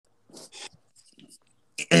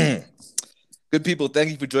Good people, thank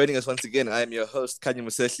you for joining us once again. I am your host, Kanye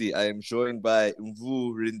Musesi. I am joined by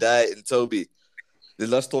Mvu, Rindai, and Toby. There's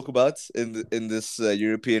lots to talk about in this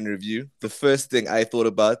European review. The first thing I thought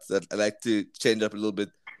about that I like to change up a little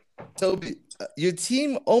bit. Toby, your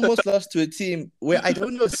team almost lost to a team where I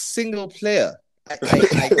don't know a single player.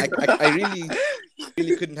 I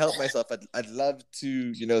really couldn't help myself. I'd love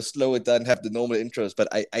to, slow it down, have the normal intros, but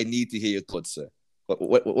I need to hear your thoughts, sir.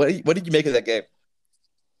 What did you make of that game?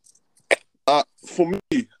 For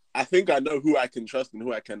me, I think I know who I can trust and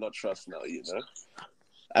who I cannot trust now.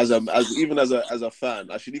 As a fan,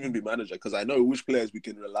 I should even be manager because I know which players we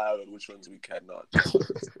can rely on and which ones we cannot.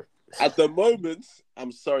 At the moment,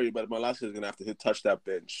 I'm sorry, but Malacia is gonna have to touch that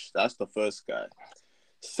bench. That's the first guy.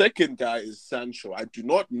 Second guy is Sancho. I do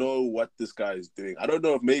not know what this guy is doing. I don't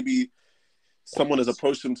know if maybe someone has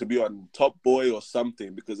approached him to be on Top Boy or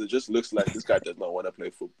something because it just looks like this guy does not want to play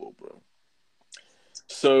football, bro.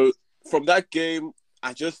 So from that game,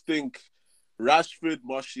 I just think Rashford,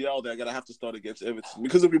 Martial, they're going to have to start against Everton.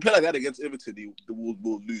 Because if we play like that against Everton,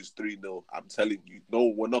 we'll lose 3-0. I'm telling you.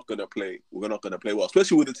 No, we're not going to play. We're not going to play well.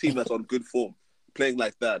 Especially with a team that's on good form. Playing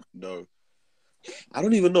like that, no. I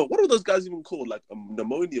don't even know. What are those guys even called? Like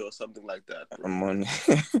pneumonia or something like that? Pneumonia.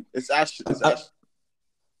 It's Ash.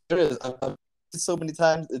 There is. I've so many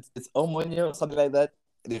times. It's ammonia or something like that.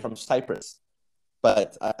 They're from Cyprus.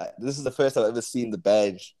 But this is the first time I've ever seen the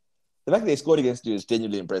badge. The fact that they scored against you is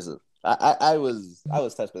genuinely impressive. I was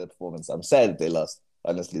touched by the performance. I'm sad that they lost.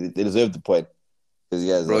 Honestly, they deserved the point because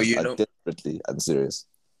you guys are desperately unserious.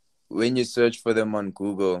 When you search for them on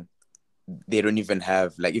Google, they don't even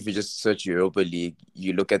have if you just search Europa League,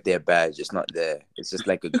 you look at their badge, it's not there. It's just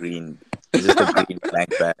like it's just a green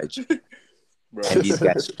blank badge. Bro. And these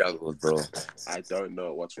guys struggled, bro. I don't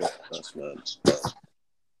know what's wrong with us, man.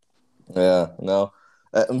 Yeah, no.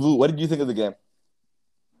 Mvu, what did you think of the game?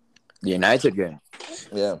 The United game.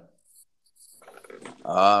 Yeah.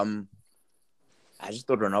 I just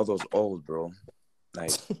thought Ronaldo was old, bro.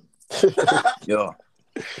 Yo.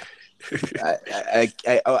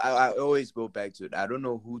 I always go back to it. I don't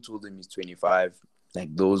know who told him he's 25.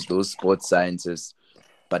 Those sports scientists,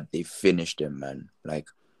 but they finished him, man.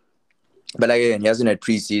 But again, he hasn't had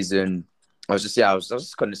preseason. I was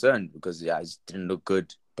just concerned because it just didn't look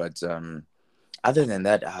good. But other than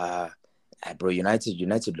that, bro,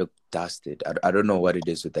 United look dusted. I don't know what it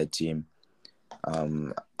is with that team. I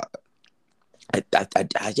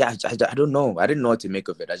don't know. I didn't know what to make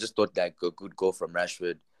of it. I just thought a good goal from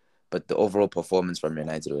Rashford, but the overall performance from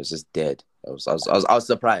United was just dead. I was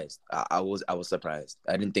surprised. I was surprised.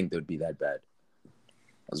 I didn't think they would be that bad.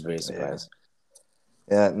 I was very surprised.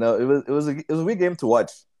 Yeah, no, it was a weird game to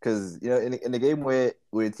watch because in a game where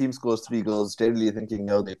a team scores 3 goals, generally you're thinking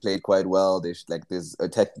they played quite well. There's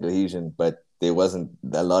attacking cohesion, but there wasn't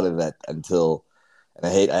a lot of that until, and I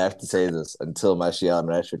have to say this, until Martial and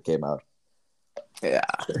Rashford came out. Yeah,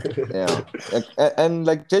 yeah, and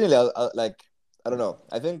generally, I don't know.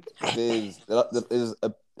 I think there's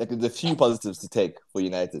a few positives to take for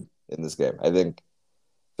United in this game. I think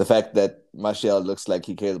the fact that Martial looks like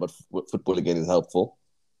he cares about football again is helpful.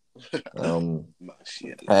 And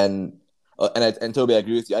Toby, I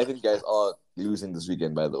agree with you. I think you guys are losing this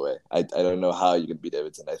weekend. By the way, I don't know how you can beat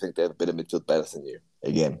Everton. I think they have a better midfield balance than you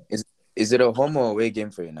again. Is it a home or away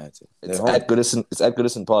game for United? It's at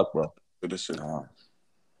Goodison Park, bro. Oh.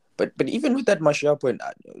 But even with that Martial point,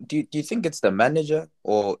 do you think it's the manager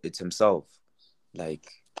or it's himself? I've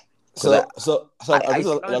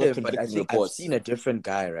seen a different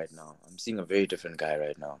guy right now. I'm seeing a very different guy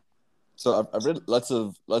right now. So I've read lots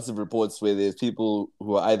of reports where there's people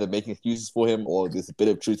who are either making excuses for him or there's a bit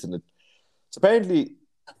of truth in it. So apparently,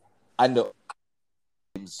 I know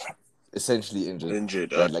he's essentially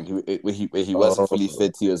injured. Right? Where he wasn't fully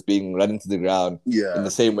fit, he was being run into the ground. Yeah. In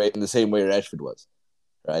the same way Rashford was,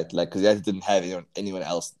 right? Because he didn't have anyone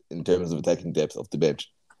else in terms of attacking depth off the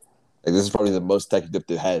bench. This is probably the most attacking depth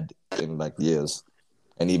they've had in years,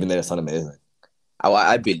 and even then, it's not amazing.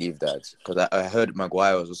 I believe that because I heard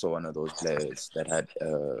Maguire was also one of those players that had.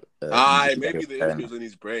 Maybe the injury was in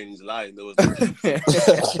his brain. He's lying. There was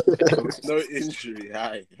no injury.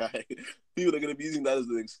 People are gonna be using that as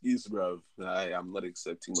an excuse, bro. I'm not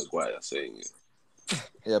accepting Maguire saying it.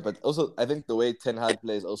 Yeah, but also I think the way Ten Hag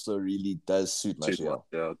plays also really does suit Martial.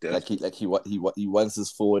 Yeah, he wants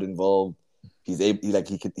his forward involved. He's able.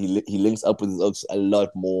 He links up with his oaks a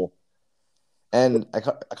lot more. And I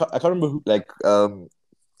can't remember who,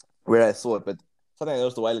 where I saw it, but something I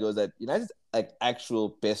noticed a while ago is that United's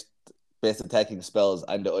actual best attacking spells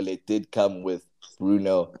under Ole did come with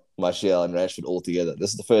Bruno, Martial, and Rashford all together.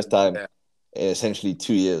 This is the first time in essentially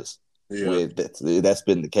 2 years where that's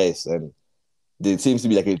been the case, and there seems to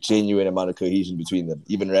be like a genuine amount of cohesion between them.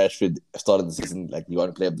 Even Rashford started the season like you want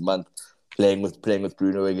to play of the month, playing with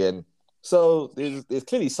Bruno again. So there's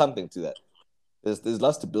clearly something to that. There's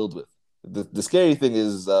lots to build with. The scary thing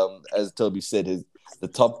is, as Toby said, the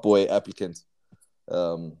top boy applicant,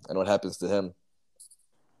 and what happens to him.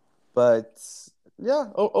 But yeah,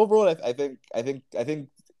 overall, I think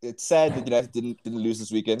it's sad that United didn't lose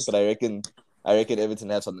this weekend, but I reckon Everton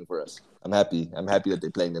have something for us. I'm happy that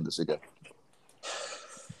they're playing them this weekend.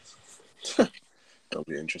 That'll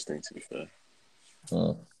be interesting, to be fair.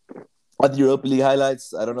 Other Europa League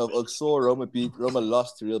highlights. I don't know if Oak saw Roma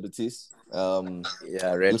lost to Real Betis. Red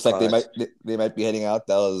Looks like card. they might be heading out.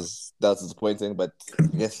 That was disappointing, but I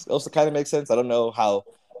guess also kind of makes sense. I don't know how.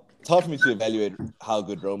 It's hard for me to evaluate how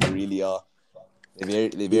good Roma really are. They're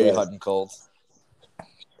very hot and cold.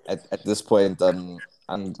 At this point,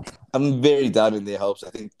 I'm very down in their hopes.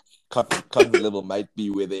 I think confidence level might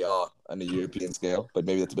be where they are on a European scale, but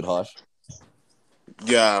maybe that's a bit harsh.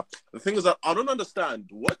 Yeah, the thing is that I don't understand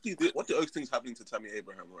what the Oaks thing's happening to Tammy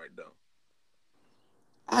Abraham right now.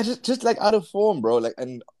 I just like out of form, bro. Like,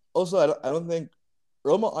 and also I don't think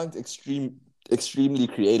Roma aren't extremely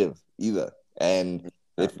creative either. And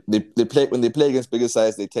they play when they play against bigger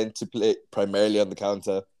sides, they tend to play primarily on the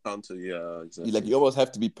counter. Yeah, exactly. You almost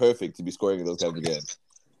have to be perfect to be scoring in those kinds of games.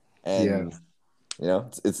 And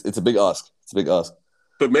it's a big ask. It's a big ask.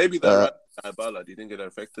 But maybe that Dybala, do you think it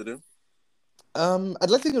affected him? I'd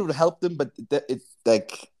like to think it would help them, but it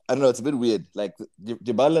like I don't know. It's a bit weird. Like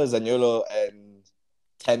Dybala, Zaniolo, and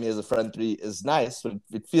Tammy as a front three is nice, but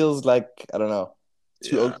it feels like I don't know.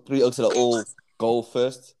 Three Oaks that are all goal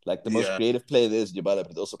first. Like the most creative player there is Dybala,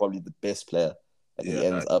 but also probably the best player, and he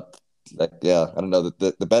ends up like I don't know.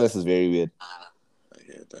 The balance is very weird.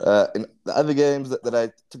 In the other games that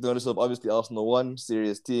I took notice of, obviously Arsenal won,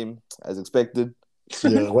 serious team as expected.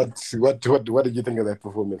 Yeah, what did you think of that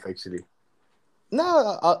performance actually?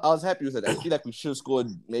 No, I was happy with it. I feel like we should have scored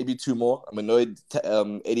maybe two more. I'm annoyed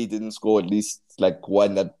Eddie didn't score at least like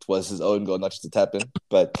one that was his own goal, not just a tap in.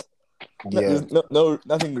 But there's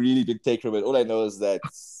nothing really big take from it. All I know is that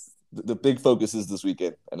the big focus is this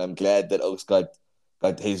weekend, and I'm glad that Oaks got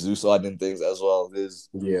Jesus on and things as well.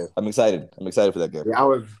 I'm excited. I'm excited for that game. Yeah,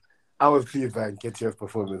 I was pleased by Nketiah's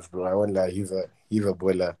performance, bro. I won't lie, he's a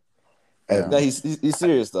bowler. No, he's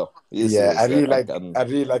serious though. Serious. I really I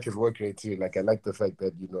like his work rate too. Like I like the fact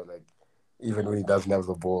that like even when he doesn't have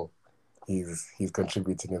the ball, he's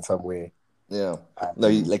contributing in some way. Yeah. No,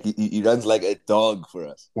 he runs like a dog for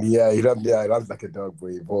us. Yeah, he runs like a dog, bro.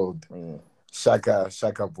 He bowled. Shaka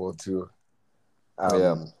bowled too.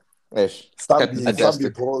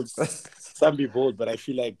 Some be bold, but I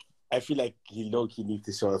feel like he needs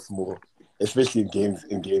to show us more, especially in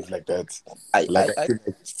games like that. I feel like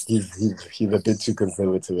he's a bit too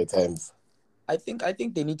conservative at times. I think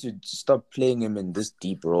they need to stop playing him in this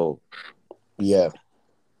deep role. Yeah.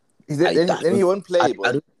 Then he won't play,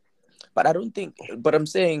 but I don't think. But I'm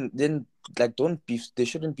saying then, like, they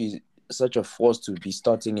shouldn't be such a force to be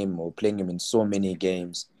starting him or playing him in so many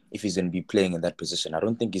games if he's going to be playing in that position. I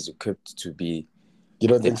don't think he's equipped to be. You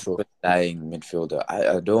don't think so? Dying midfielder.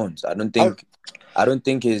 I don't. I don't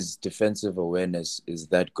think his defensive awareness is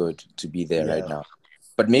that good to be there right now.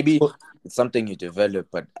 But maybe it's something you develop.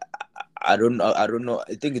 But I don't know.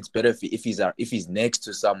 I think it's better if he's next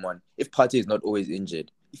to someone. If Partey is not always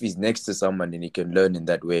injured, if he's next to someone, then he can learn in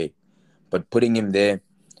that way. But putting him there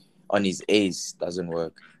on his ace doesn't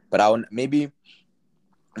work. But maybe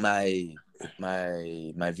my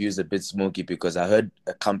view is a bit smoky because I heard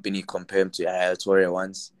a company compare him to Yaya Toure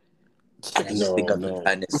once. And I just think I'm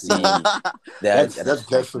trying to see that. That's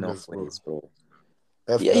blasphemous, bro.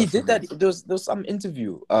 He did that. There was some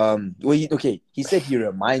interview. Where he said he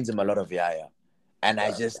reminds him a lot of Yaya, and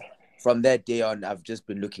I just from that day on, I've just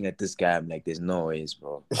been looking at this guy. I'm like, there's no ways,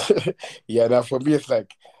 bro. Yeah, now for me it's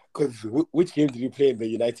like, because which game did you play in the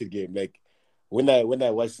United game? Like when I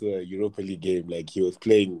watched the Europa League game, like he was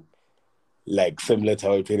playing like similar to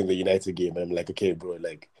how he played in the United game. And I'm like, okay, bro,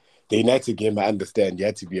 like the United game, I understand you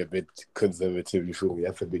had to be a bit conservative. You feel me?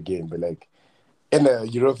 That's a big game, but like in a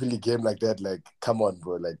Europa League game like that, like come on,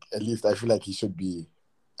 bro. Like at least I feel like he should be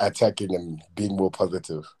attacking and being more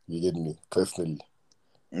positive. You get me? Personally.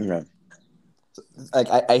 Yeah. Like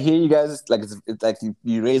I hear you guys. Like it's like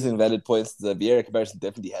you raising valid points. The Vieira comparison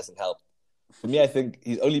definitely hasn't helped. For me, I think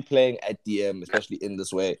he's only playing at DM, especially in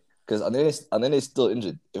this way, because Anene is still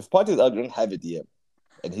injured. If Partey is out, we don't have a DM,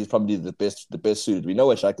 and he's probably the best suited. We know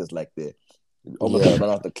what Shaka's like there. You almost run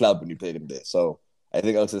out the club when you played him there. So I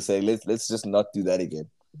think I was just saying, let's just not do that again.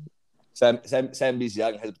 Sam B's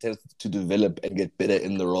young, has potential to develop and get better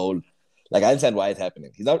in the role. Like, I understand why it's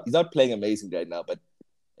happening. He's not playing amazing right now, but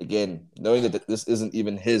again, knowing that this isn't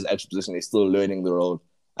even his actual position, he's still learning the role.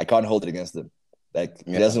 I can't hold it against him. Like,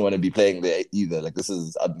 he doesn't want to be playing there either. Like, this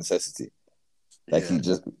is a necessity. Like,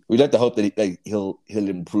 we'd like to hope that he'll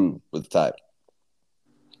improve with time.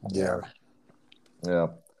 Yeah. Yeah.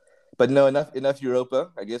 But no, enough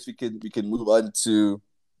Europa. I guess we can move on to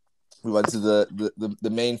the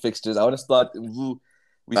main fixtures. I want to start.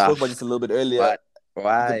 We spoke about this a little bit earlier.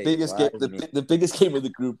 Why? The biggest game, the biggest game of the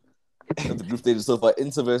group stage so far,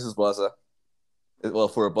 Inter versus Barca. Well,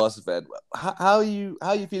 for a Barca fan, how are you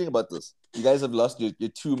feeling about this? You guys have lost your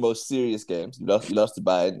two most serious games. You lost to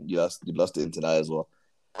Bayern. You lost to Inter now as well.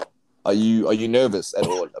 Are you nervous at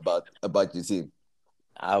all about your team?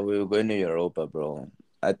 We were going to Europa, bro.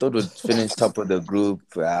 I thought we'd finish top of the group.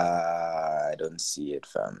 I don't see it,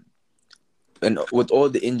 fam. And with all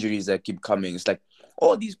the injuries that keep coming, it's like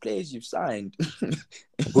all these players you've signed.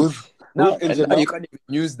 Who's injured now? You can't even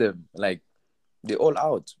use them. Like, they're all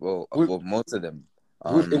out. Well, most of them.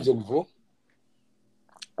 Who's injured for?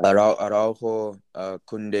 Araujo,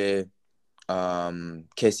 Kunde,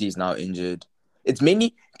 Kessie is now injured. It's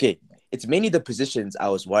mainly the positions I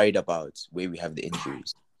was worried about where we have the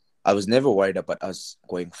injuries. I was never worried about us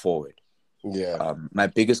going forward. Yeah. My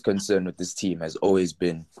biggest concern with this team has always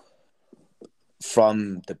been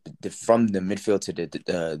from the midfield to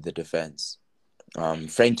the defense.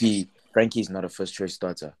 Frankie's not a first choice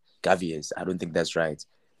starter. Gavi is. I don't think that's right.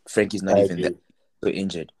 Frankie's not even that so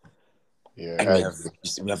injured. Yeah. And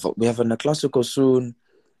we have a Clasico soon.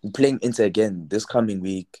 We're playing Inter again this coming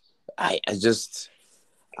week.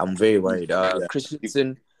 I'm very worried.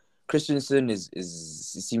 Christensen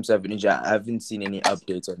seems to have an injury. I haven't seen any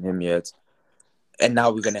updates on him yet. And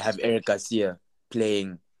now we're gonna have Eric Garcia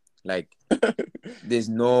playing. Like, there's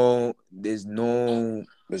nothing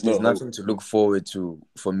to look forward to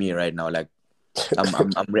for me right now. Like,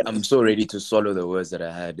 I'm so ready to swallow the words that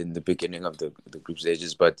I had in the beginning of the group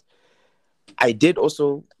stages. But I did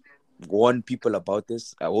also warn people about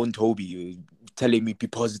this. I warned Toby, you telling me be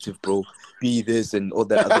positive, bro, be this and all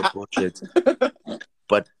that other bullshit.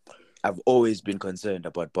 But I've always been concerned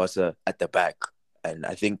about Barca at the back, and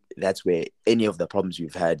I think that's where any of the problems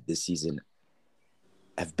we've had this season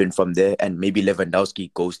have been from there, and maybe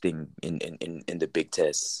Lewandowski ghosting in the big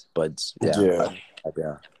tests. But yeah.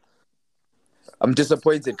 I'm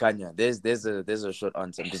disappointed, Kanya. There's a short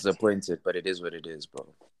answer. I'm disappointed, but it is what it is, bro.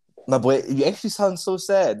 My boy, you actually sound so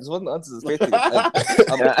sad. This wasn't answer this great thing. I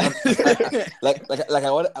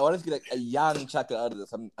want to be like a young Chaka out of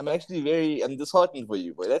this. I'm actually I'm disheartened for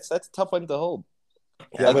you, boy. That's a tough one to hold.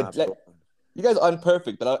 Yeah, but you guys aren't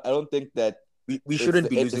perfect, but I don't think that we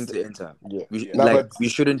shouldn't be losing to Inter. Yeah. We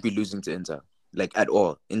shouldn't be losing to Inter, like, at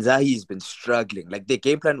all. Inzaghi's been struggling. Like, their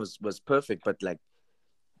game plan was perfect, but like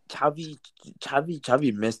Xavi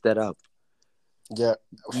messed that up. Yeah,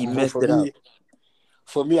 he messed it up.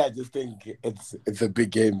 For me, I just think it's a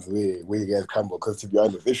big game where you guys crumble. Because to be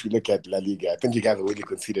honest, if you look at La Liga, I think you guys have only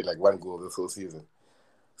conceded like one goal this whole season.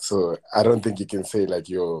 So I don't think you can say like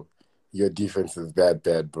your defense is that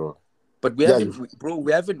bad, bro. But we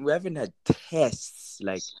haven't had tests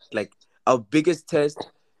like our biggest test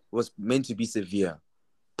was meant to be Sevilla.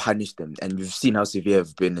 Punish them, and we've seen how Sevilla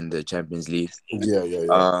have been in the Champions League.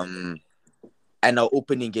 Yeah. And our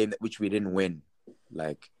opening game, which we didn't win,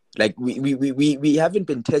 like we haven't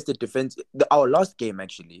been tested defense. Our last game,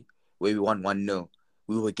 actually, where we won 1-0,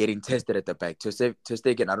 we were getting tested at the back. Ter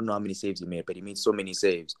Stegen, I don't know how many saves he made, but he made so many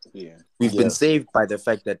saves. Yeah, we've been saved by the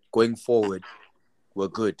fact that going forward, we're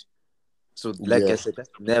good. So, like I said, that's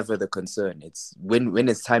never the concern. It's when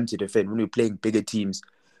it's time to defend, when we're playing bigger teams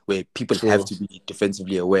where people have to be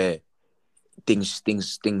defensively aware, things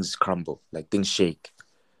crumble, like things shake.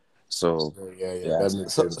 So that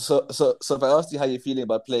makes sense. So if I asked you how you're feeling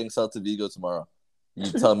about playing Celta Vigo tomorrow,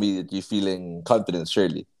 you tell me that you're feeling confident,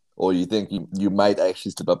 surely, or you think you might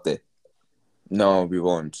actually step up there. No, we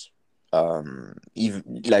won't. I'm not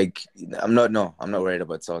worried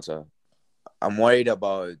about Celta. I'm worried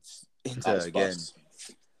about Inter again.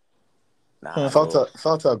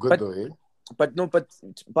 Celta are good though, eh? But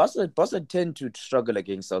Barca tend to struggle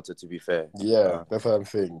against Celta, to be fair. Yeah, that's what I'm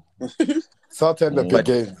saying. Celta in the big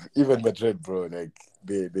games, even Madrid, bro, like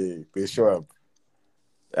they show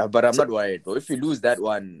up. But I'm not worried, bro. If we lose that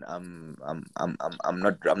one, I'm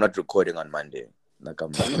not recording on Monday. Like,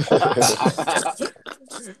 I'm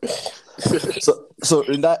So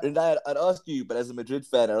in that I'd ask you, but as a Madrid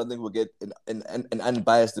fan, I don't think we'll get an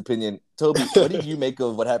unbiased opinion. Toby, what did you make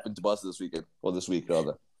of what happened to Barca this weekend, or this week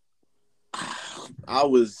rather? I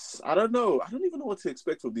don't know. I don't even know what to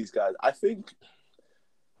expect from these guys. I think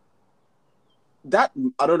that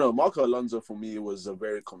I don't know. Marco Alonso for me was a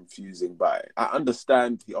very confusing buy. I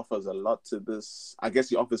understand he offers a lot to this. I guess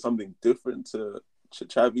he offers something different to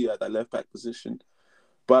Xavi at that left back position,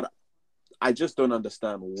 but I just don't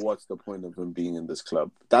understand what's the point of him being in this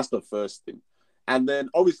club. That's the first thing, and then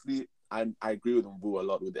obviously I agree with Mbu a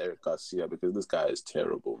lot with Eric Garcia because this guy is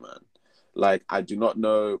terrible, man. Like I do not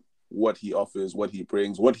know what he offers, what he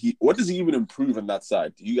brings, what does he even improve on that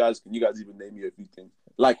side? Can you guys even name me a few things?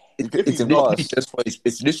 Like if It's he's a not literally pass. just for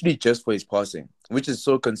it's literally just for his passing, which is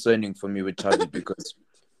so concerning for me with Xavi because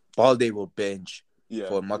Balde will bench yeah,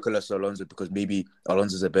 for Marcos Alonso because maybe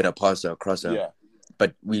Alonso's a better passer, crosser. yeah.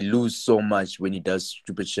 But we lose so much when he does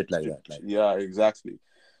stupid shit like that. Like, Yeah, exactly.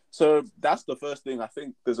 So that's the first thing. I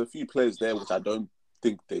think there's a few players there which I don't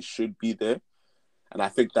think they should be there. And I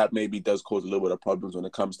think that maybe does cause a little bit of problems when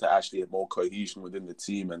it comes to actually more cohesion within the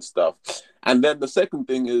team and stuff. And then the second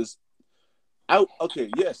thing is, okay,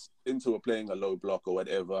 yes, Inter were playing a low block or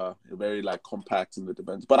whatever, very like compact in the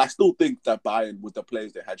defense. But I still think that Bayern, with the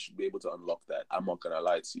players they had, should be able to unlock that. I'm not going to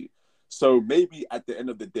lie to you. So maybe at the end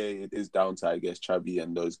of the day, it is down to, I guess, Xavi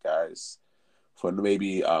and those guys for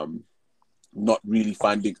maybe not really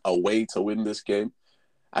finding a way to win this game.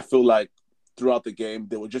 I feel like throughout the game,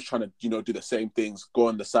 they were just trying to, do the same things, go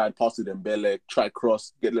on the side, pass to Dembele, try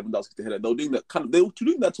cross, get Lewandowski to hit it. They were doing that they were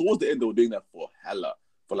doing that towards the end. They were doing that for hella,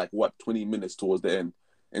 for like, 20 minutes towards the end,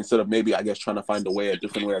 instead of maybe, I guess, trying to find a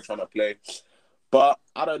different way of trying to play. But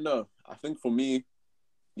I don't know. I think for me,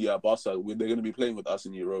 yeah, Barca, they're going to be playing with us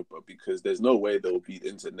in Europa because there's no way they'll beat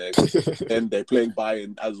Inter next. And they're playing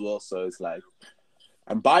Bayern as well, so it's like,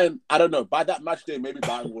 and Bayern, I don't know. By that match day, maybe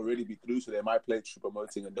Bayern will already be through, so they might play through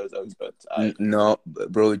promoting and those others. But no,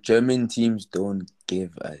 bro, German teams don't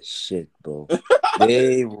give a shit, bro.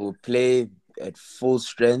 They will play at full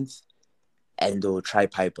strength and they'll try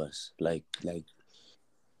pipe us. Like nah,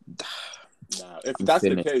 if I'm that's the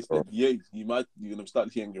finished, case, bro. then yeah, you're gonna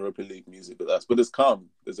start hearing Europa League music with us. But it's calm.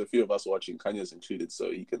 There's a few of us watching, Kanye's included, so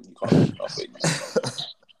you can't really laugh at you.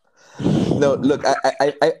 No, look,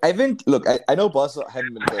 I think, look, I know Barca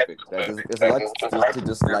haven't been perfect, right? There's a lot to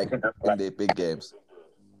dislike in their big games.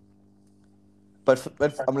 But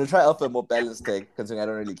I'm going to try out for a more balanced take, considering I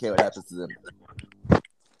don't really care what happens to them.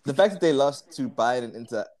 The fact that they lost to Bayern and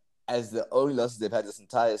Inter as the only losses they've had this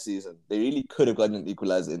entire season, they really could have gotten an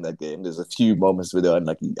equalizer in that game. There's a few moments where they're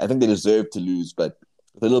unlucky. I think they deserved to lose, but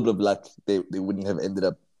with a little bit of luck, they wouldn't have ended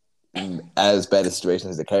up in as bad a situation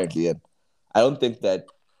as they're currently in. I don't think that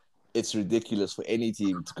it's ridiculous for any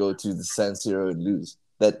team to go to the San Siro and lose.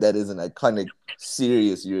 That is an iconic,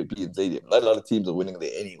 serious European stadium. Not a lot of teams are winning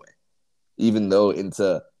there anyway. Even though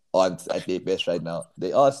Inter aren't at their best right now,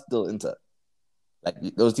 they are still Inter. Like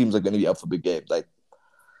those teams are going to be up for big games. Like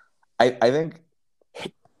I think,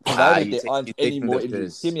 provided there aren't any taking more the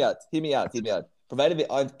injuries. piss. Hear me out. Provided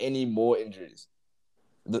there aren't any more injuries,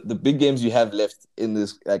 the big games you have left in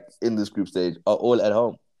this group stage are all at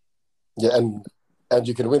home. Yeah, and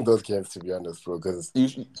you can win those games, to be honest, bro. Because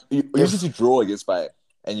You usually draw against Bayern,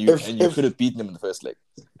 and you could have beaten them in the first leg.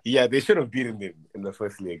 Yeah, they should have beaten them in the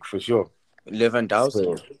first leg for sure. Lewandowski.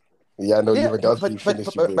 So, yeah, no, Lewandowski but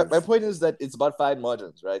finished you my games. point is that it's about fine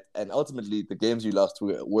margins, right? And ultimately, the games you lost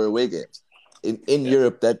were away games. In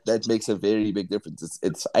Europe, that makes a very big difference.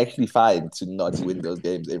 It's actually fine to not win those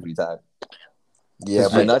games every time. Yeah,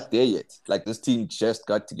 You're not there yet. Like, this team just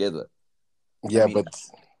got together. Yeah, but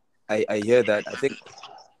I hear that. I think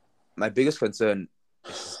my biggest concern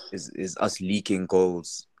is us leaking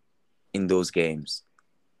goals in those games,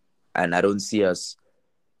 and I don't see us.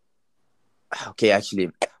 Okay,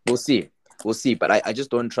 actually, we'll see. But I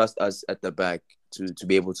just don't trust us at the back to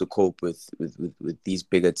be able to cope with these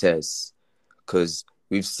bigger tests, because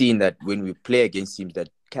we've seen that when we play against teams that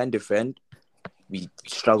can defend, we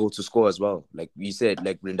struggle to score as well. Like you said,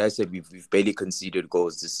 like Rindai said, we've barely conceded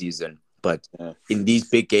goals this season, but in these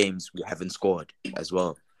big games we haven't scored as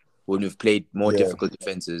well. When we've played more difficult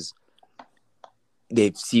defenses,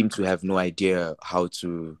 they seem to have no idea how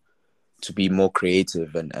to be more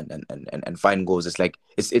creative and find goals. It's like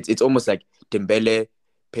it's almost like Dembele,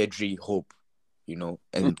 Pedri, Hope,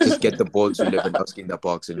 and just get the ball to Lewandowski in the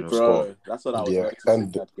box and score. That's what I was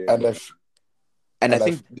noticing that game. And I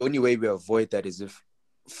think the only way we avoid that is if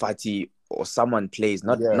Fati or someone plays,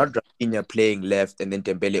 not Rafinha playing left and then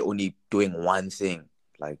Dembele only doing one thing.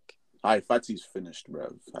 Like, Fati's finished,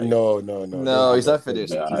 bro. No, he's not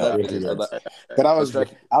finished. Yeah, He's not finished. But I was like,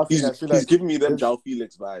 he's giving me them João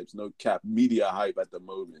Felix vibes. No cap, media hype at the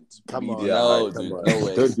moment. Come media on, hype. No, dude, no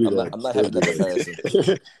way. Don't do I'm that. not having that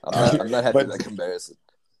comparison. I'm not having that comparison.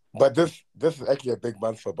 But this is actually a big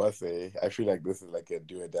month for Barca. Eh? I feel like this is like a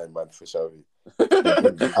do or die month for Xavi.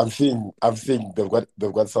 I'm seeing they've got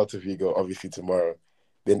Celta Vigo obviously tomorrow,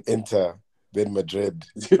 then Inter, then Madrid,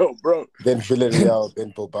 Yo, bro. then Villarreal,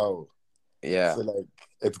 then Bilbao. Yeah. So like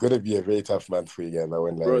it's gonna be a very tough month for you guys. I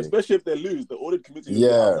went Bro, like especially if they lose, the audit committee will be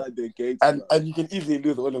yeah, outside their gates. and bro. you can easily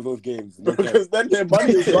lose all of those games. No cap. Because then their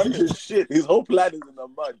money is gone to shit. His whole plan is in the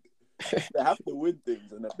mud. They have to win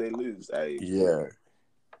things, and if they lose, Yeah,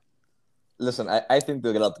 Listen, I think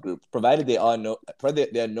they'll get out the group, provided there are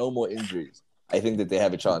no more injuries. I think that they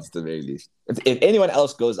have a chance at the very least. If anyone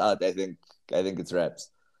else goes out, I think it's wraps.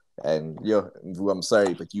 And I'm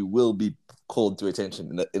sorry, but you will be called to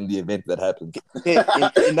attention in the event that happens.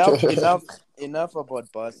 Enough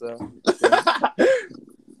about Barca.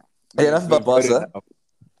 Hey, enough about Barca. Enough.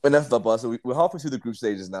 Enough about Barca. We're halfway through the group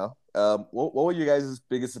stages now. What will you guys'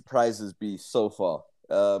 biggest surprises be so far?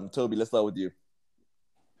 Toby, let's start with you.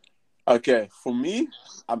 Okay, for me,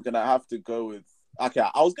 I'm gonna have to go with. Okay,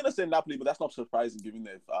 I was gonna say Napoli, but that's not surprising given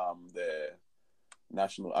the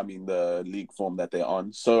the league form that they're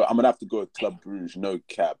on. So I'm gonna have to go with Club Brugge. No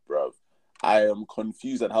cap, bro. I am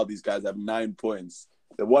confused at how these guys have 9 points.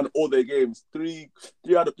 They won all their games, three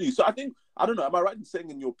out of 3. So I don't know. Am I right in saying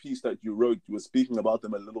in your piece that you wrote you were speaking about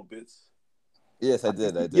them a little bit? Yes, I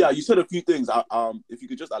did. Yeah, you said a few things. If you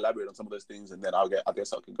could just elaborate on some of those things, and then I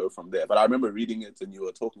guess I can go from there. But I remember reading it, and you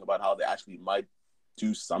were talking about how they actually might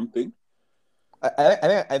do something. I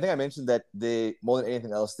think I mentioned that they, more than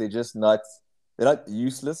anything else, they're not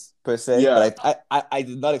useless per se. Yeah. But I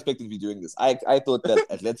did not expect them to be doing this. I thought that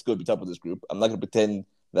Atletico would be top of this group. I'm not going to pretend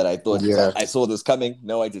that I thought I saw this coming.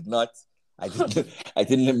 No, I did not. I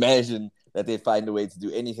didn't imagine that they'd find a way to do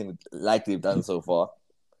anything like they've done so far.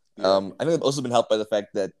 I think they've also been helped by the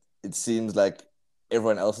fact that it seems like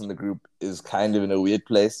everyone else in the group is kind of in a weird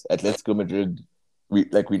place. Atletico Madrid, we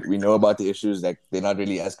know about the issues. Like they're not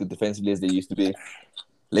really as good defensively as they used to be.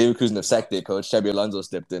 Leverkusen have sacked their coach. Xabi Alonso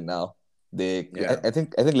stepped in now. I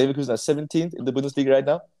think Leverkusen are 17th in the Bundesliga right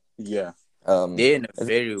now. Yeah. They're in a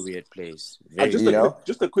very weird place.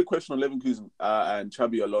 Just a quick question on Leverkusen and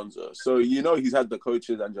Xabi Alonso. So he's had the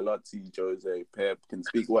coaches Ancelotti, Jose, Pep, can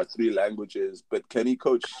speak 3 languages, but can he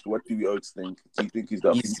coach? What do you oats think? Do you think he's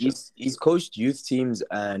the future? He's coached youth teams,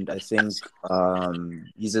 and I think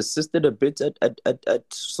he's assisted a bit at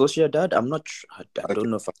Sociedad. I'm not sure. I don't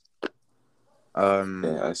know if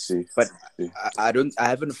yeah, I see. But I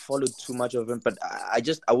haven't followed too much of him, but I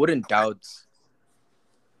wouldn't doubt.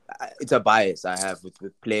 It's a bias I have with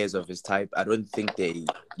players of his type. I don't think they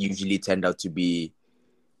usually tend out to be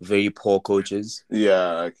very poor coaches.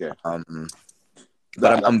 Yeah, okay.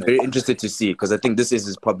 But I'm very interested to see, because I think this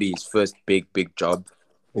is probably his first big job.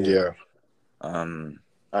 Yeah.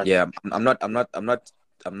 Yeah. I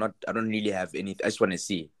don't really have anything. I just want to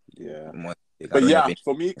see. Yeah. But yeah,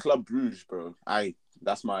 for me, Club Brugge, bro.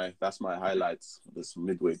 That's my highlights this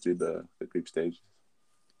midway through the group stage.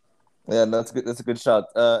 Yeah, no, that's a good shot.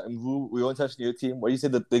 And we won't touch on your team. What do you say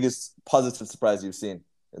the biggest positive surprise you've seen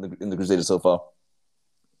in the Crusaders so far?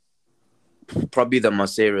 Probably the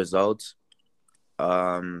Marseille result.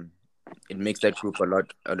 It makes that group a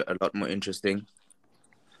lot more interesting.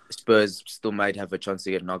 Spurs still might have a chance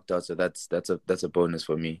to get knocked out, so that's a bonus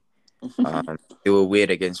for me. They were weird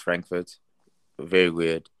against Frankfurt, very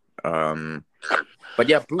weird. But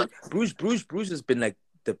yeah, Bruges has been like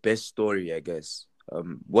the best story, I guess.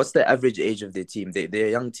 What's the average age of their team? They're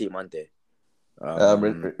a young team, aren't they?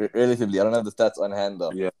 Relatively, I don't have the stats on hand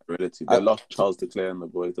though. Yeah, relatively. They lost Charles Leclerc and the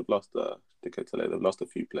boys. They've lost They've lost a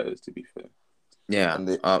few players, to be fair. Yeah, and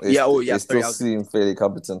they still seem fairly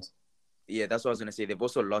competent. Yeah, that's what I was gonna say. They've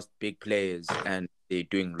also lost big players, and they're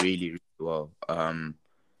doing really, really well. And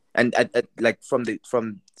like from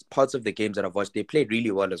parts of the games that I've watched, they played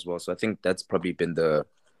really well as well. So I think that's probably been the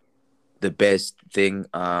best thing.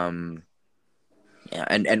 Yeah,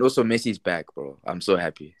 and also Messi's back, bro. I'm so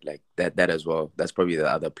happy. Like that as well. That's probably the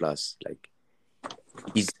other plus. Like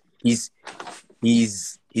he's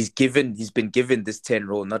been given this 10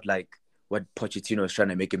 role, not like what Pochettino is trying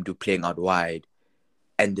to make him do, playing out wide.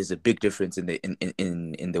 And there's a big difference in the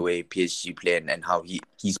way PSG play and how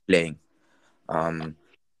he's playing.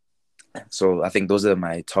 So I think those are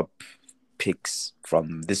my top picks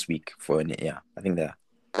from this week I think they're.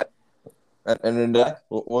 And in that,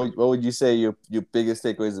 what would you say your biggest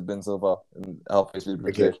takeaways have been so far in how Facebook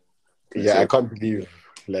okay. Yeah, I can't believe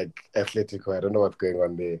Atletico. I don't know what's going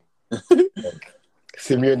on there.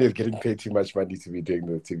 Simeone is getting paid too much money to be doing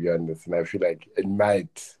this, to be honest. And I feel like it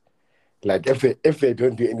might, if they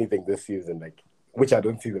don't do anything this season, which I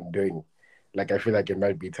don't see them doing, I feel like it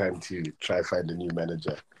might be time to try find a new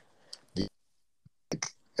manager.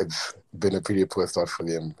 it's been a pretty poor start for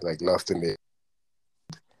them. Like lost in the,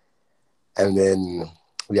 and then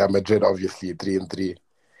Madrid obviously 3-3.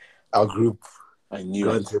 Our group, I knew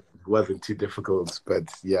it. granted, wasn't too difficult, but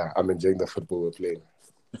yeah, I'm enjoying the football we're playing.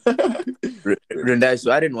 Rundai,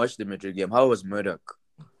 so I didn't watch the Madrid game. How was Murdoch?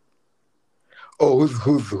 Oh,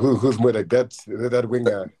 who's Murdoch? That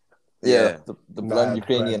winger. Yeah. The blonde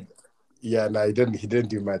Ukrainian. Nah, he didn't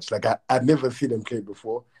do much. Like I'd never seen him play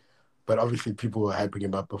before, but obviously people were hyping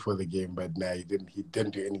him up before the game. But nah, he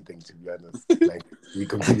didn't do anything, to be honest. Like he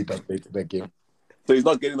completely dominated that game. So he's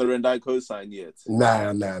not getting the Rendai cosign yet.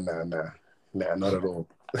 Nah, not at all.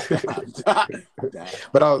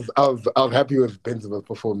 But I was happy with Benzema's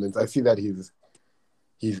performance. I see that he's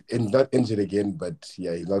not injured again, but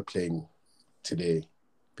yeah, he's not playing today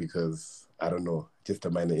because I don't know, just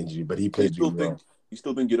a minor injury. But he played really well. You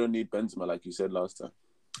still think you don't need Benzema like you said last time?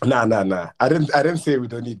 Nah. I didn't say we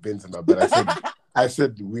don't need Benzema, but I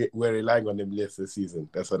said we're relying on him less this season.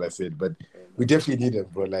 That's what I said. But we definitely need him,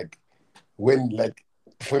 bro. Like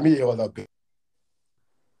for me, he was a big,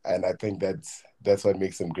 and I think that's what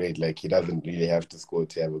makes him great. Like he doesn't really have to score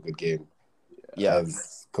to have a good game,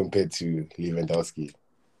 as compared to Lewandowski,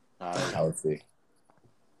 I would say.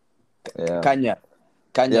 Yeah.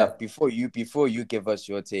 Kanya, before you give us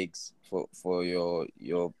your takes for your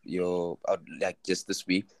like just this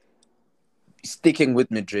week, sticking with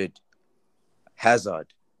Madrid, Hazard.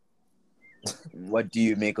 What do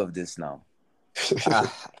you make of this now?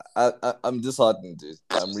 I'm disheartened, dude.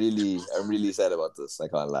 I'm really sad about this. I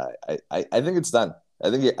can't lie. I think it's done. I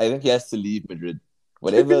think he has to leave Madrid.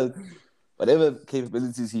 Whatever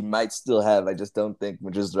capabilities he might still have, I just don't think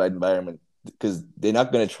Madrid's the right environment because they're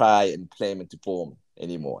not going to try and play him into form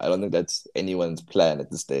anymore. I don't think that's anyone's plan at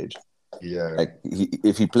this stage. Yeah. Like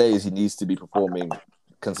if he plays, he needs to be performing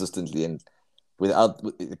consistently, and with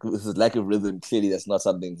his lack of rhythm, clearly that's not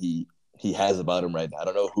something he has about him right now. I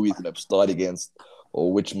don't know who he's going to start against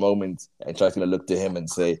or which moment Eintracht's going to look to him and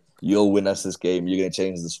say, "You'll win us this game. You're going to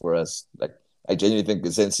change this for us." Like I genuinely think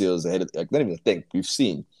Asensio's ahead of. Like not even think we've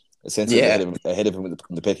seen Asensio's ahead of him in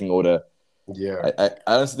the pecking order. Yeah, I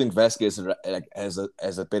honestly think Vasquez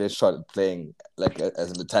has a better shot at playing like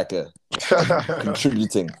as an attacker,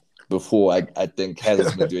 contributing before I think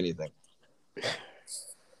Hazard's going to do anything.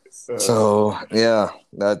 So yeah,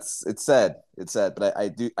 it's sad. It's sad, but I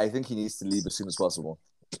think he needs to leave as soon as possible.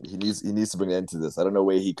 He needs to bring an end to this. I don't know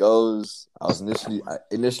where he goes. I was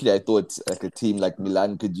initially I thought like a team like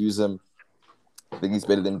Milan could use him. I think he's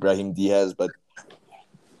better than Brahim Diaz, but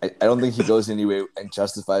I don't think he goes anywhere and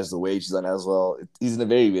justifies the wage he's on as well. He's in a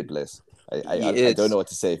very weird place. I don't know what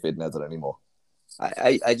to say for Eden Hazard anymore.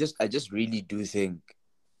 I just really do think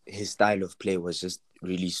his style of play was just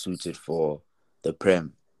really suited for the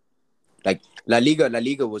Prem. Like La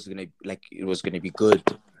Liga was gonna be good,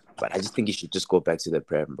 but I just think he should just go back to the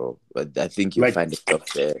Prem, bro. But I think you'll find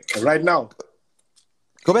himself there right now.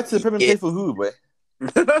 Go back to the Prem and play for who, boy?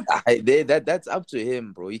 That's up to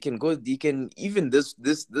him, bro. He can go. He can even this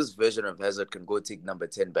version of Hazard can go take number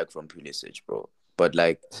 10 back from Pulisic, bro. But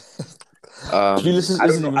like, Pulisic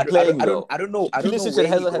isn't even playing though. I don't know. Pulisic and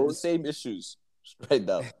Hazard have the same issues right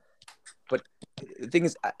now. But the thing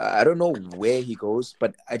is, I don't know where he goes,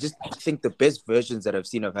 but I just think the best versions that I've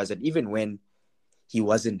seen of Hazard, even when he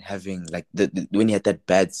wasn't having like when he had that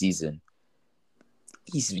bad season,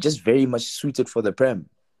 he's just very much suited for the Prem.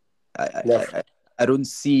 I don't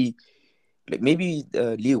see like maybe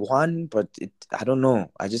League One, but I don't know.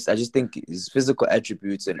 I just think his physical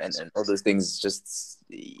attributes and all those things just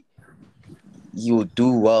he will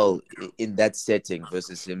do well in that setting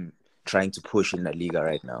versus him trying to push in La Liga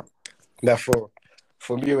right now. Now for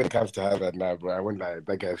me when it comes to Hazard now, bro, I won't lie,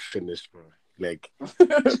 that guy's finished, bro. Like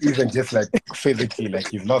even just like physically, like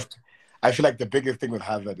he's lost. I feel like the biggest thing with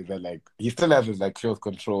Hazard is that like he still has his like close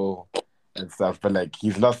control and stuff, but like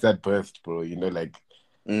he's lost that burst, bro. You know, like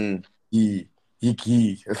he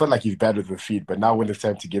it's not like he's bad with his feet, but now when it's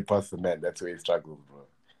time to get past the man, that's where he struggles, bro.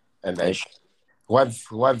 And like once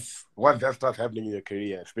that starts happening in your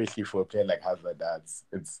career, especially for a player like Hazard,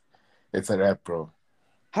 it's a wrap, bro.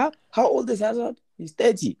 How old is Hazard? He's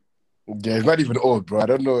 30. Yeah, he's not even old, bro. I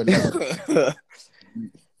don't know. Like,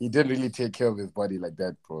 he didn't really take care of his body like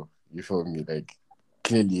that, bro. You feel me? Like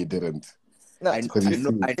clearly he didn't. No, I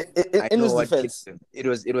know what defense. It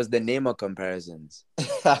was the Neymar comparisons.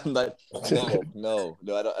 I'm like, no,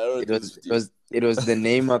 I don't. It was the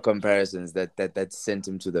Neymar comparisons that sent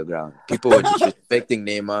him to the ground. People were disrespecting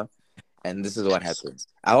Neymar, and this is what happens.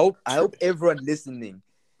 I hope everyone listening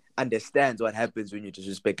understands what happens when you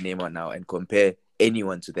disrespect Neymar now and compare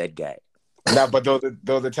anyone to that guy. Nah, but there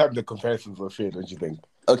was a time the comparisons were fair, don't you think?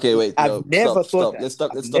 Okay, wait. I've No, never stop, thought stop. that. Let's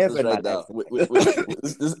stop. I've Let's stop never this in my right now.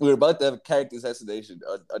 life. We're about to have a character assassination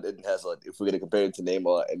on Eden Hazard. If we're gonna compare him to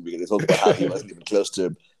Neymar and we're gonna talk about how he wasn't even close to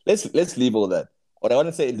him, let's leave all that. What I want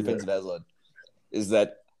to say in defense of Hazard is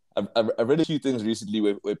that I've read a few things recently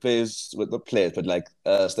where players, well, not players, but like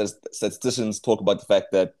statisticians talk about the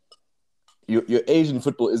fact that your age in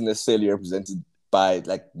football isn't necessarily represented by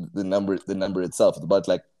like the number itself. It's about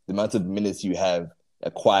like the amount of minutes you have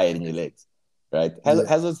acquired in your legs, right?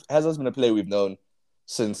 Hazard's been a player we've known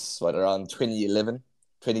since around 2011,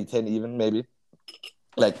 2010 even maybe.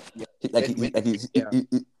 Like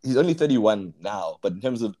he's only 31 now, but in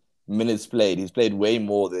terms of minutes played, he's played way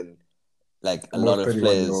more than like a lot Most of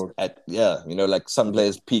 31 players like some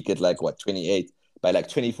players peak at like 28. By like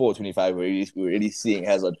 24, 25, we're already seeing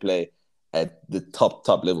Hazard play at the top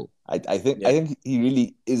level. I think he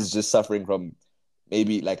really is just suffering from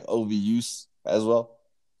maybe like overuse as well.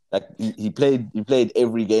 Like he played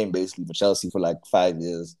every game basically for Chelsea for like 5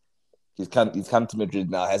 years. He's come to Madrid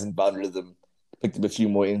now, hasn't found rhythm, picked up a few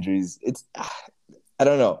more injuries. It's I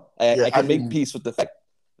don't know. I can make peace with the fact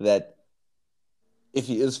that if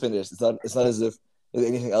he is finished, it's not as if there's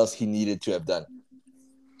anything else he needed to have done.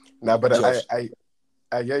 Nah, but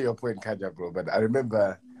I hear your point, Kanya, bro. But I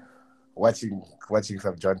remember watching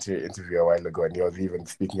some John Terry interview a while ago, and he was even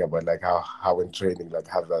speaking about like how in training, like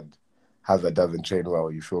Hazard doesn't train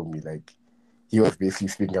well. You feel me? Like he was basically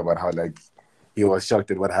speaking about how like he was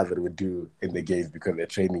shocked at what Hazard would do in the games because they're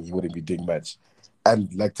training, he wouldn't be doing much.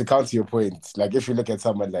 And like to counter your point, like if you look at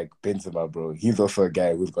someone like Benzema, bro, he's also a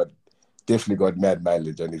guy who's definitely got mad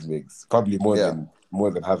mileage on his legs, probably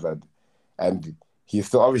more than Hazard, and he's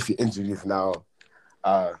still obviously injuries now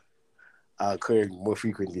are occurring more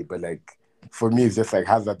frequently. But like for me, it's just like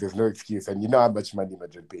Hazard. There's no excuse, and you know how much money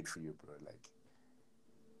Madrid paid for you, bro. Like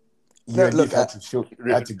you at least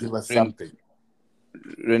had to give us something.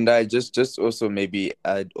 Rindai, just also maybe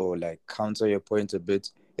add or like counter your point a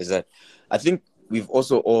bit is that I think we've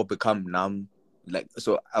also all become numb. Like,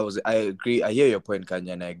 so I agree. I hear your point,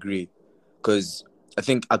 Kanya, and I agree because I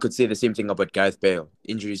think I could say the same thing about Gareth Bale.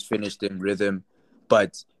 Injuries finished him rhythm,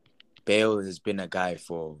 but Bale has been a guy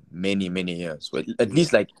for many, many years. Well, at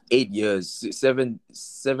least like 8 years, seven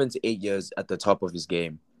to 8 years at the top of his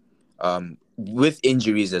game. With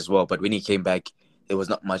injuries as well. But when he came back, there was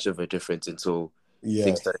not much of a difference until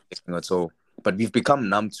things started taking a toll. But we've become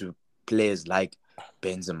numb to players like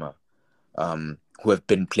Benzema, who have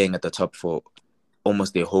been playing at the top for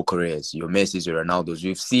almost their whole careers. Your Messi's, your Ronaldo's.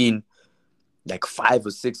 We've seen like 5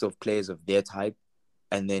 or 6 of players of their type,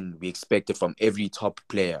 and then we expect it from every top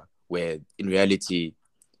player, where in reality,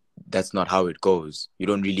 that's not how it goes. You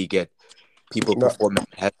don't really get people performing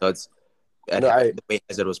Hazard's the way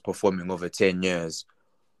Hazard was performing over 10 years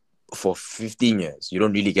for 15 years. You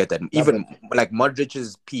don't really get that. Even like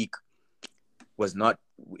Modric's peak was not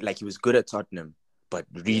like he was good at Tottenham, but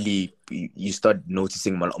really you start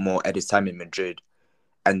noticing more at his time in Madrid.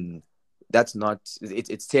 And that's not,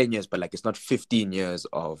 it's 10 years, but like it's not 15 years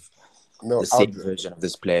of the same version of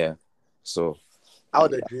this player. So I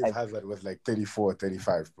would agree if Hazard was like 34,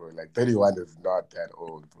 35, bro. Like 31 is not that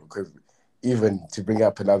old, bro. Because even to bring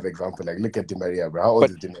up another example, like look at Di Maria, bro. How old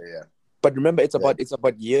is Di Maria? But remember, it's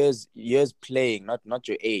about years playing, not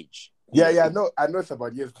your age. No, I know it's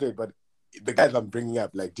about years played, but the guys I'm bringing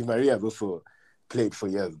up, like Di Maria has also played for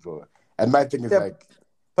years, bro. And my thing is like,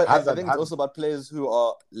 but Hazard, I think it's also about players who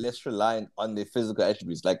are less reliant on their physical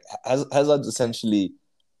attributes. Like Hazard's essentially,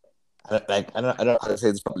 like I don't know how to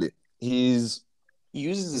say this properly. He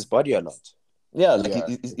uses his body a lot. Yeah, like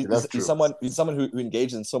he's someone who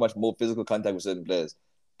engages in so much more physical contact with certain players.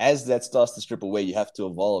 As that starts to strip away, you have to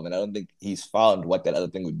evolve, and I don't think he's found what that other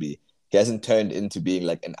thing would be. He hasn't turned into being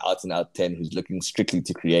like an out-and-out 10 who's looking strictly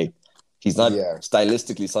to create. He's not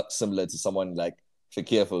stylistically similar to someone like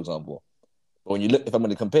Fekir, for example. But when you look, if I'm going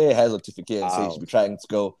to compare Hazard to Fekir and say he should be trying to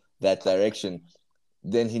go that direction,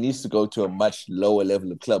 then he needs to go to a much lower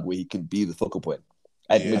level of club where he can be the focal point.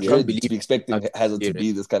 At Madrid, to be expecting Hazard to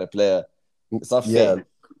be this kind of player, it's not fair.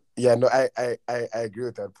 Yeah, no, I agree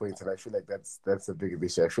with that point, and I feel like that's a big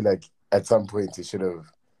issue. I feel like at some point he should have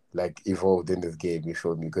like evolved in this game. You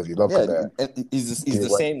showed me because he's not gonna. And he's the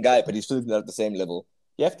same guy, but he's still not at the same level.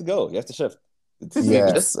 You have to go. You have to shift.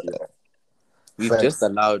 We've just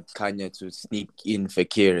allowed Kanya to sneak in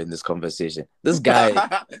Fekir in this conversation. This guy,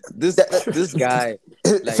 this guy.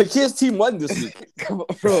 Like, Fekir's team won this week. Come on,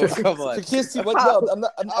 bro, come on. Fekir's team won. No,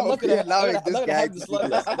 I'm not going to have the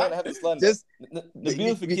slander. I'm not going to have the slander. Just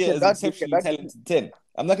Nabil Fekir is an exceptionally talented 10.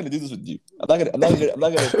 I'm not going to do this with you. I'm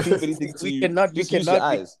not going to prove anything to you. We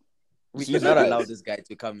cannot. We cannot allow this guy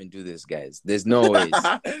to come and do this, guys. There's no ways.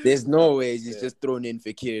 There's no ways he's just thrown in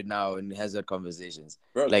Fekir now and Hazard conversations.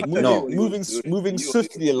 Bro, Like, I tell no. you what he was doing. Moving He was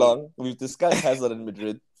swiftly doing- along, we've discussed Hazard in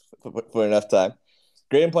Madrid for enough time.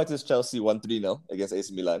 Graham Potter's Chelsea won 3-0 against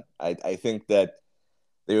AC Milan. I think that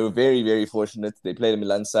they were very, very fortunate. They played a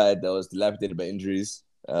Milan side that was dilapidated by injuries.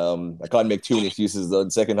 I can't make too many excuses, though. In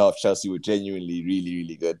the second half, Chelsea were genuinely really,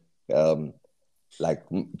 really good. I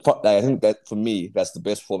think that, for me, that's the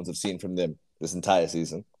best performance I've seen from them this entire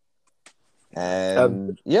season.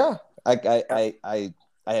 And, I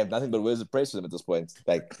have nothing but words of praise for them at this point.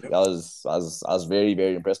 Like, I was very,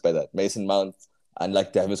 very impressed by that. Mason Mount,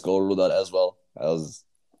 unlike to have his goal ruled out as well.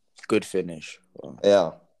 Good finish.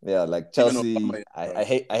 Wow. Yeah. Like Chelsea, Obama, I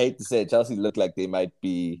hate to say it, Chelsea look like they might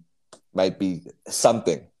be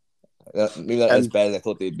something. Maybe not as bad as I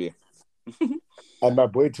thought they'd be. And my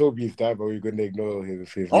boy Toby's died, but we're gonna ignore his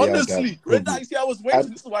Honestly, Rendai, see, I was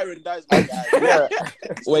waiting. This is why Rendai is my guy. Yeah.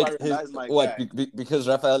 Wait, because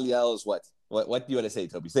Rafael Leao is what? What do you want to say,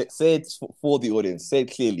 Toby? Say it for the audience. Say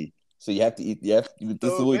it clearly. So you have to eat. This is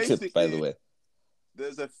the tip, by the way.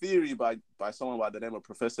 There's a theory by someone by the name of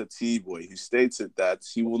Professor T-Boy who stated that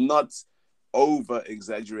he will not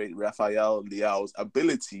over-exaggerate Rafael Leao's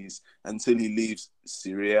abilities until he leaves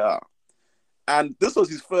Serie A. And this was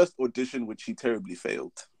his first audition, which he terribly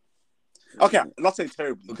failed. Okay, I'm not saying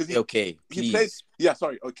terribly because he played. Yeah,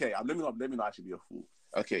 sorry. Okay, let me not actually be a fool.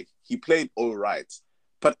 Okay, he played all right,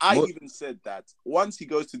 but even said that once he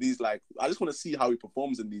goes to these, I just want to see how he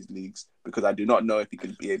performs in these leagues because I do not know if he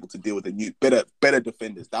can be able to deal with the new better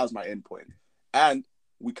defenders. That was my end point, and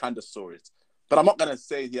we kind of saw it. But I'm not gonna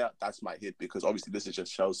say that's my hit because obviously this is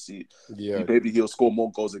just Chelsea. Yeah, maybe he'll score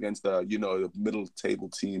more goals against the middle table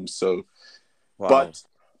teams. So. Wow. But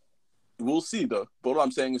we'll see, though. But all I'm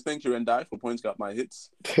saying is thank you, Rendai, for pointing out my hits.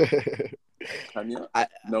 Kanya?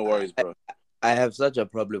 No worries, bro. I have such a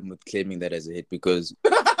problem with claiming that as a hit because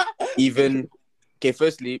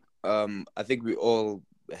firstly, I think we all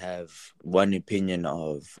have one opinion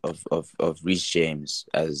of Reece James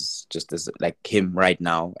as like him right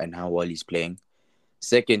now and how well he's playing.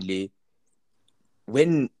 Secondly,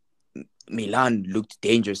 when Milan looked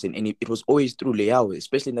dangerous it was always through Leao,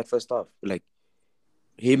 especially in that first half. Like,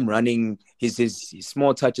 him running his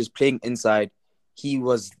small touches, playing inside,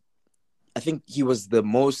 I think he was the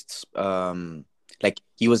most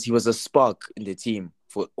he was a spark in the team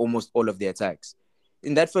for almost all of the attacks.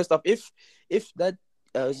 In that first half, if that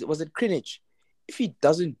was it Krinic, if he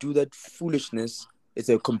doesn't do that foolishness, it's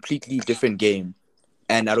a completely different game.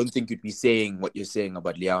 And I don't think you'd be saying what you're saying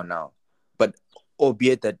about Leao now. But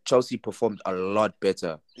albeit that Chelsea performed a lot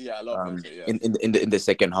better. Yeah, a lot better, yeah. In the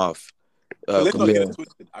second half. But let's not get it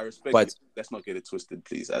twisted. I respect it. Let's not get it twisted,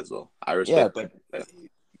 please, as well. I respect but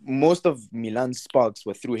most of Milan's sparks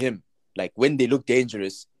were through him. Like, when they looked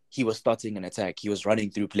dangerous, he was starting an attack. He was running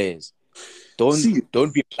through players. Don't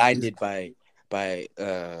be blinded by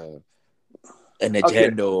an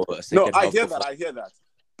agenda or a second half. I hear that.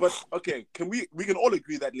 But okay, we can all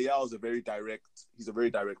agree that Leao is a very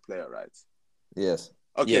direct player, right? Yes.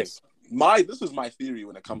 Okay. Yes. This is my theory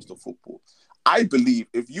when it comes to football. I believe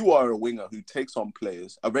if you are a winger who takes on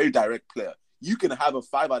players, a very direct player, you can have a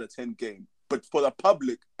 5 out of 10 game, but for the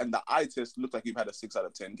public and the eye test, look like you've had a 6 out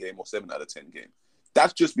of 10 game or 7 out of 10 game.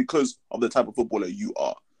 That's just because of the type of footballer you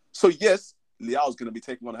are. So yes, Leao is going to be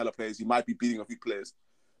taking on hella players. He might be beating a few players,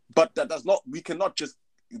 but we cannot just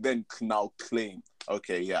then now claim,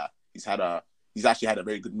 okay, yeah, he's actually had a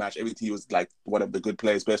very good match. Everything, he was like one of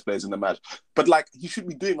the best players in the match. But he should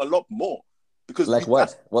be doing a lot more. Because what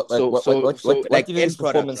do you think his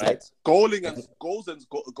performance like? Goals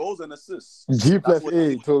and assists.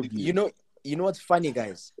 G+A, Toby. You know what's funny,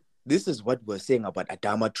 guys? This is what we're saying about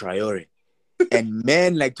Adama Traore. And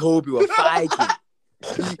men like Toby were fighting.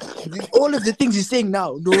 All of the things he's saying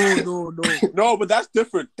now. No. No, but that's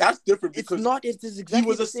different. That's different because it is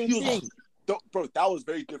exactly the same thing. Bro, that was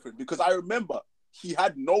very different because I remember he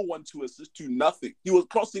had no one to assist to, nothing. He was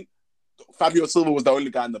crossing. Fabio Silva was the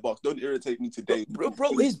only guy in the box. Don't irritate me today. Bro,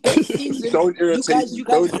 his best season. Don't irritate me. You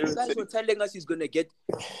guys were telling us he's going to get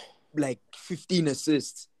like 15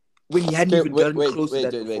 assists when he hadn't even done close to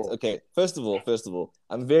that before. Okay, first of all,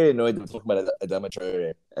 I'm very annoyed that we're talking about Adama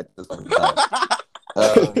Traore at this point in time.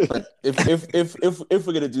 But if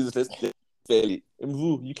we're going to do this, let's fairly.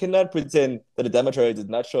 You cannot pretend that Adama Traore did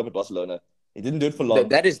not show up at Barcelona. He didn't do it for long.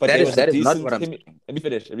 That is not what I'm saying. Let me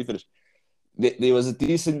finish. There was a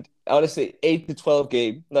decent, I want to say 8 to 12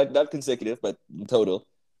 game, not consecutive, but in total,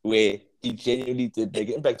 where he genuinely did make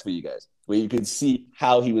an impact for you guys, where you could see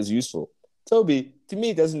how he was useful. Toby, to me,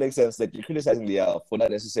 it doesn't make sense that you're criticizing Leao for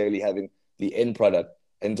not necessarily having the end product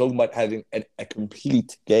and talking about having a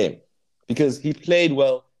complete game because he played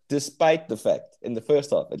well despite the fact, in the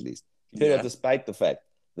first half at least, he played well despite the fact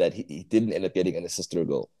that he didn't end up getting an assist or a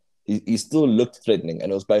goal. He still looked threatening,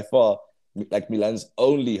 and it was by far like Milan's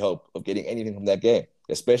only hope of getting anything from that game,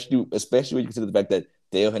 especially when you consider the fact that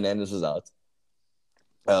Theo Hernandez was out.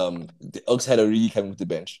 The Oaks had a really coming with the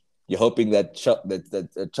bench. You're hoping that Charles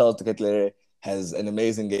de Ketelaere has an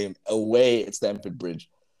amazing game away at Stamford Bridge.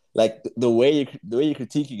 Like the way you're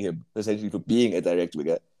critiquing him essentially for being a direct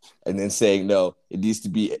winger, and then saying no, it needs to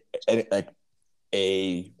be what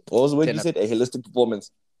was the word you said? A holistic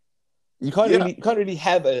performance. You can't really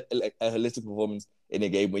have a holistic performance in a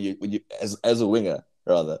game when you as a winger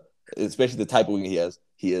rather, especially the type of winger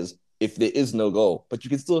he is. If there is no goal, but you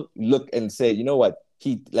can still look and say, you know what,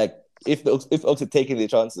 if Oaks had taken their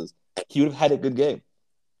chances, he would have had a good game.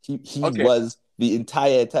 He was the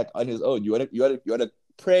entire attack on his own. You want to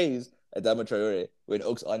praise Adama Traore when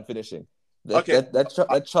Oaks aren't finishing.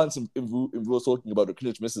 That chance Mvu was talking about,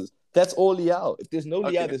 Krunic misses. That's all Leao. If there's no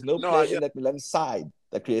Leao, there's no player in that Milan side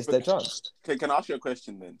that creates that chance. Okay, can I ask you a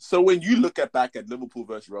question then? So when you look back at Liverpool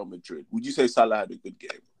versus Real Madrid, would you say Salah had a good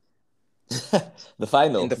game? The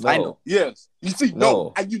final. In the final. Yes. You see,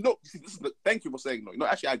 no. And thank you for saying no.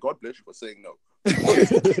 Actually, God bless you for saying no.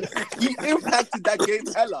 He impacted that game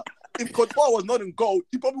hella. If Courtois was not in goal,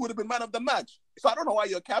 he probably would have been man of the match. So I don't know why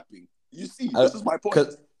you're capping. You see, this is my point.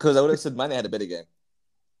 Because I would have said Mane had a better game.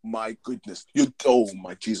 My goodness.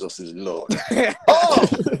 My Jesus is Lord. Oh!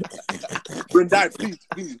 Rendai,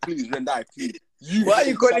 please, Rendai, please. Why are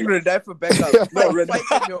you calling Rendai for backup? No,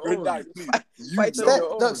 Rendai, please.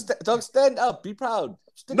 Don't stand up. Be proud.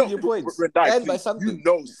 Stick to your points. Rendai, stand by something. You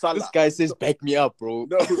know Salah. This guy says, back me up, bro.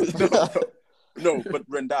 No, but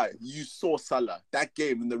Rendai, you saw Salah. That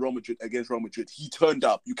game in the Real Madrid against Real Madrid, he turned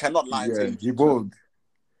up. You cannot lie and say he balled.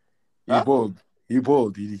 He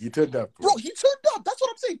balled. He turned up. Bro, he turned up. That's what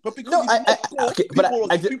I'm saying. But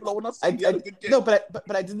because people are not saying he had a good game. No, but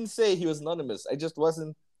I didn't say he was anonymous. I just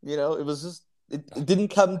wasn't, it was just, it didn't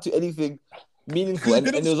come to anything meaningful. He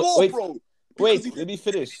didn't score, bro. Wait, let me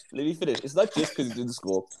finish. It's not just because he didn't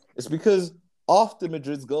score. It's because after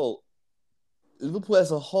Madrid's goal, Liverpool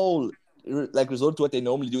as a whole, resort to what they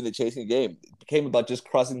normally do in the chasing game. It became about just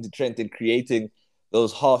crossing to Trent and creating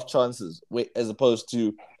those half chances, as opposed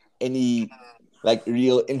to any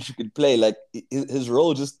real intricate play. Like his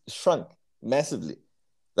role just shrunk massively.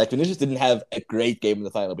 Like Vinicius didn't have a great game in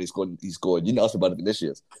the final, but he scored. You didn't ask about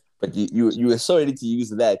Vinicius, but you were so ready to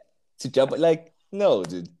use that to jump. No,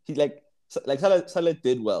 dude. He Salah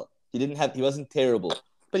did well. He wasn't terrible,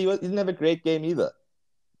 but he didn't have a great game either.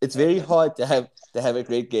 It's very hard to have a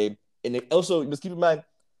great game. And also, you must keep in mind,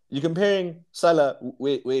 you're comparing Salah,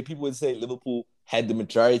 where people would say Liverpool had the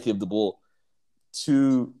majority of the ball,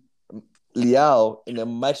 to Leao in a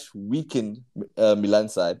much weakened Milan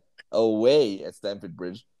side away at Stamford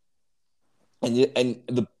Bridge. And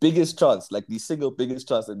the biggest chance, the single biggest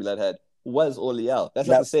chance that Milan had was all Leao. That's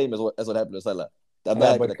not the same as what happened to Salah. I'm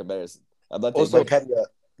not having a comparison. I'm not also,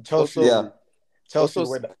 Chelsea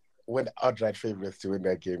went outright favourites to win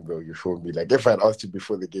that game, bro. You showed me. If I'd asked you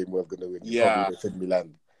before the game who was going to win, you probably would have said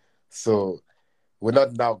Milan. So we're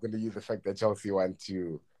not now going to use the fact that Chelsea want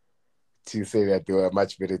to say that they were a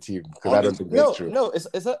much better team, because I don't think that's true. No, it's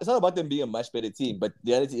not about them being a much better team, but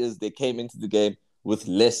the reality is they came into the game with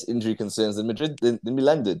less injury concerns than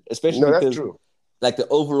Milan did, especially because true. The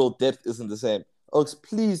overall depth isn't the same. Oaks,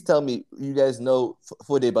 please tell me you guys know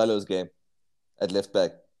Fode Ballo's game at left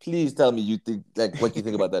back. Please tell me you think what you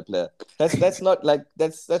think about that player. That's not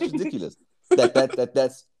that's ridiculous.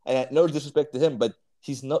 That's and no disrespect to him, but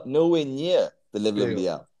he's not nowhere near the level of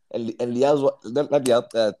Leao. And Leao's not Leao,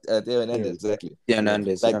 Theo Hernandez, exactly. Yeah,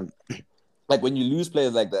 Hernandez. When you lose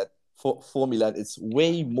players like that for Milan, it's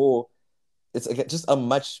way more. It's just a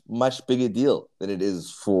much bigger deal than it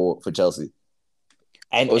is for Chelsea.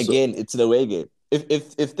 And also, again, it's an away game.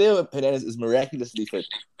 If Theo Hernandez is miraculously fit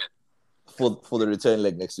for the return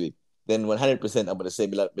leg next week, then 100% I'm going to say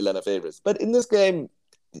Milan are favourites. But in this game,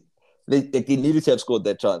 they needed to have scored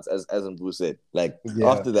that chance, as Mbu said.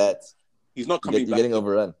 After that, he's not coming back. You're getting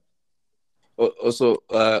overrun. Also,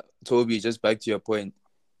 Toby, just back to your point,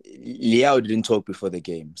 Leao didn't talk before the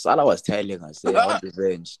game. Salah was telling us they want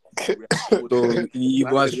revenge. So he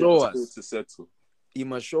must show us. He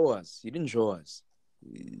must show us. He didn't show us.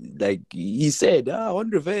 He said, I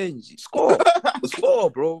want revenge. Score,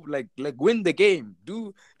 bro. Win the game.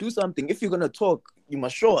 Do something. If you're gonna talk, you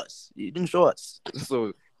must show us. You didn't show us,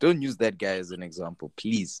 so don't use that guy as an example,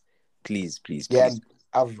 please. Yeah,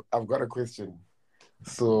 I've got a question.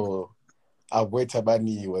 So, our boy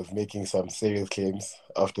Tabani was making some serious claims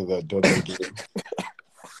after the Dortmund game.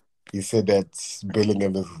 he said that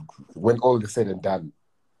Bellingham is, when all is said and done,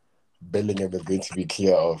 Bellingham is going to be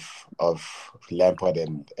clear of Lampard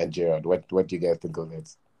and Gerrard. What do you guys think of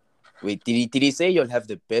that? Wait, did he say you'll have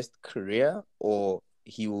the best career, or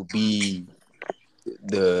he will be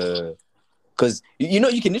the? Because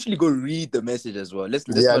you can literally go read the message as well. Let's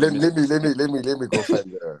Yeah, not let me go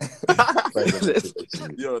find the let's, message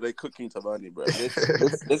actually. Yo, they're cooking Tabani, bro.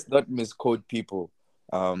 let's not misquote people.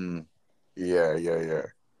 Yeah.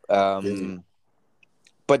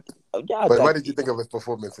 But yeah, But what did you think of his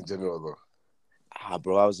performance in general, though?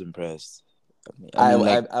 bro, I was impressed. I mean,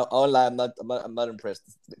 like, I won't lie, I'm not impressed.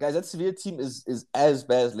 Guys, that Sevilla team is as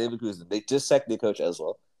bad as Leverkusen. They just sacked their coach as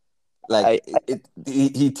well. Like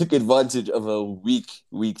he took advantage of a weak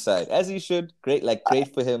side, as he should. Great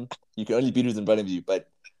for him. You can only beat who's in front of you, but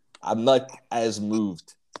I'm not as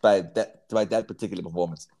moved by that particular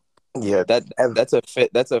performance. Yeah,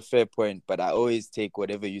 that's a fair point. But I always take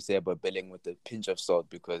whatever you say about Belling with a pinch of salt,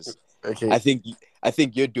 because okay. I think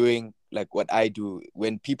you're doing like what I do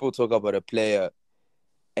when people talk about a player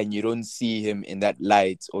and you don't see him in that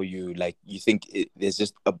light, or you think there's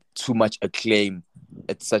just too much acclaim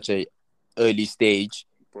at such a early stage.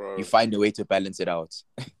 Bro. You find a way to balance it out.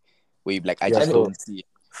 Where you I Yeah, just don't see it.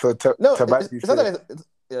 So Tabani it's not that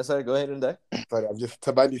yeah, sorry, go ahead and die. Sorry,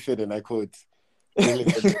 Tabani said, and I quote,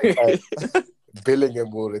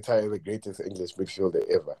 Bellingham will retire the greatest English midfielder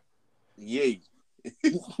ever. Yay.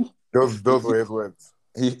 Those were his words.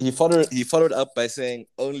 He followed up by saying,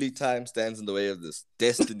 "Only time stands in the way of this.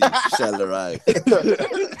 Destiny shall arrive."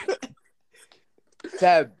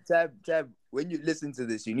 Tab. When you listen to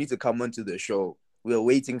this, you need to come onto the show. We're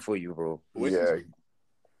waiting for you, bro. Yeah.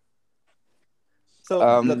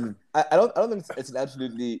 So look, I don't think it's an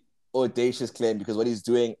absolutely audacious claim, because what he's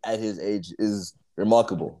doing at his age is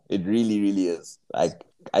remarkable. It really, really is. Like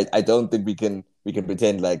I don't think we can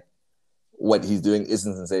pretend like what he's doing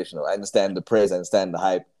isn't sensational. I understand the praise, I understand the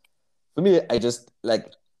hype. For me, I just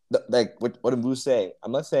like what Mbu's saying.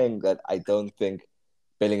 I'm not saying that I don't think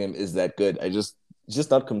Bellingham is that good. He's just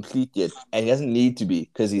not complete yet, and he doesn't need to be,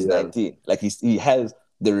 because he's 19. Like he has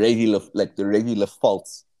the regular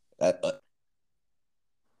faults that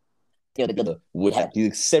would have. He's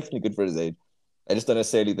exceptionally good for his age. I just don't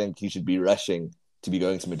necessarily think he should be rushing to be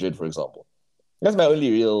going to Madrid, for example. That's my only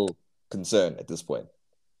real concern at this point.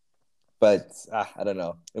 But I don't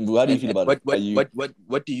know. And how do you feel about it?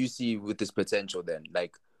 What do you see with this potential then?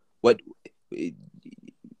 Like, what you've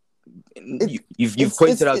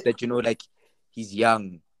pointed out that like he's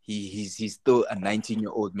young. He's still a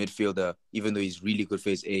 19-year-old midfielder, even though he's really good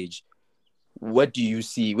for his age. What do you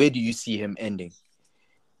see? Where do you see him ending?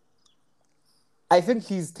 I think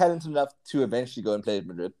he's talented enough to eventually go and play at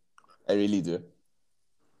Madrid. I really do.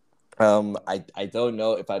 I don't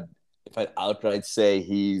know if I'd outright say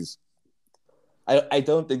he's. I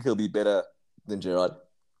don't think he'll be better than Gerrard.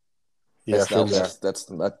 Yeah,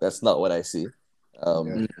 that's not what I see.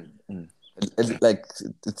 I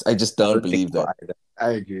just don't believe that.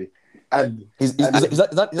 I agree. And he's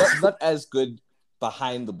not as good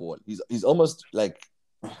behind the ball. He's almost like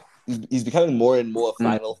he's becoming more and more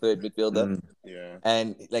final third midfielder. Yeah.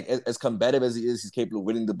 And like as combative as he is, he's capable of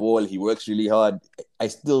winning the ball. He works really hard. I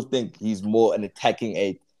still think he's more an attacking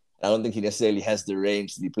eight. I don't think he necessarily has the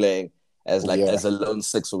range to be playing as a lone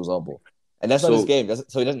six, for example. And that's not his game.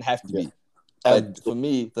 So he doesn't have to be. But for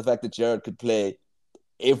me, the fact that Gerrard could play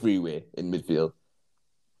everywhere in midfield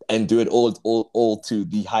and do it all to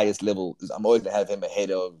the highest level, I'm always gonna have him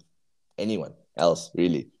ahead of anyone else,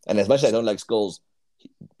 really. And as much as I don't like Scholes,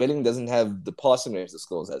 Bellingham doesn't have the passing range that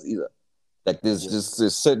Scholes has either. Like there's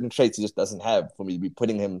certain traits he just doesn't have. For me to be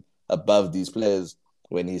putting him above these players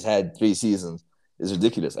when he's had 3 seasons is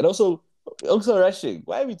ridiculous. And also rushing.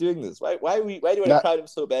 Why are we doing this? Why do you want to crowd him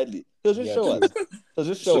so badly? He'll just show us. He'll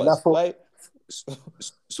just show us. Why?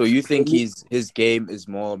 So you think his game is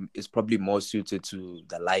probably more suited to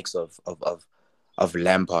the likes of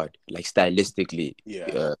Lampard, like stylistically,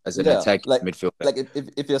 as an attack midfielder. Like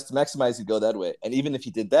if he has to maximize, he'd go that way. And even if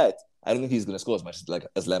he did that, I don't think he's going to score as much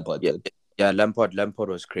as Lampard did. Yeah, Lampard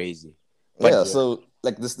was crazy. But, so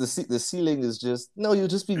like the ceiling is just you'll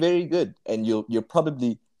just be very good, and you're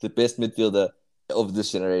probably the best midfielder of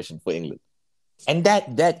this generation for England. And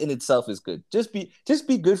that in itself is good. Just be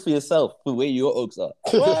good for yourself for where your Oaks are.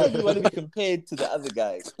 Why do you want to be compared to the other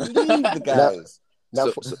guys? Leave the guys.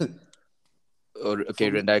 Okay,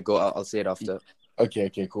 Rendai, go. I'll say it after. Okay,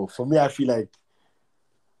 cool. For me, I feel like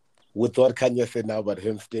with what Kanye said now about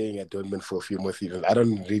him staying at Dortmund for a few more seasons, I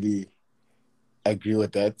don't really agree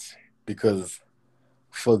with that, because,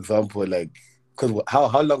 for example,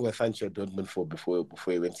 how long was Sancho at Dortmund for before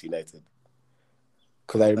he went to United?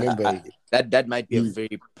 Because I remember that might be a he.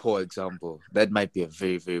 very poor example. That might be a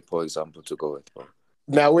very, very poor example to go with, bro.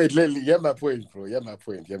 Now wait, hear my point, bro. Hear my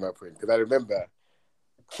point. Because I remember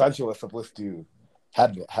Sancho was supposed to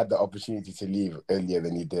had the opportunity to leave earlier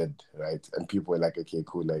than he did, right? And people were like, okay,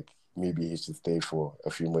 cool, like maybe he should stay for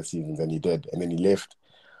a few more seasons, and he did, and then he left.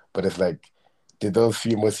 But it's like, did those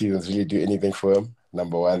few more seasons really do anything for him?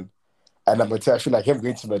 Number one, and number two, I feel like him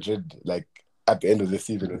going to Madrid, like at the end of the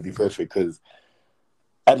season, would be perfect because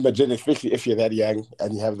at Madrid, especially if you're that young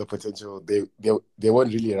and you have the potential, they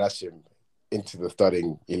won't really rush him into the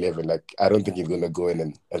starting 11. Like I don't think he's gonna go in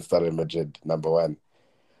and start in Madrid. Number one.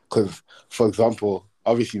 Because, for example,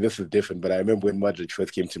 obviously this is different, but I remember when Modric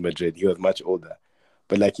first came to Madrid, he was much older.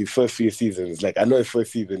 But like his first few seasons, like I know his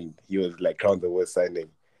first season he was like crowned the worst signing,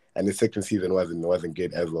 and his second season wasn't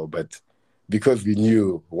great as well. But because we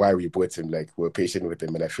knew why we bought him, like we're patient with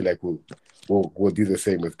him, and I feel like we'll do the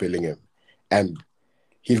same with Bellingham, and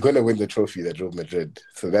he's gonna win the trophy that drove Madrid.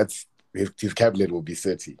 So that's his cabinet will be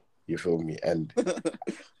 30. You feel me?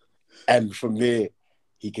 And from there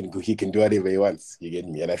he can do whatever he wants. You get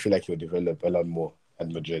me? And I feel like he'll develop a lot more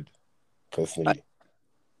at Madrid, personally.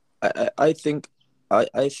 I think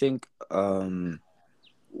the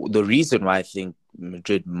reason why I think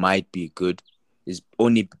Madrid might be good is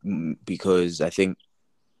only because I think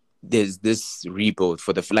there's this rebuild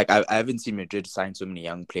for the like I haven't seen Madrid sign so many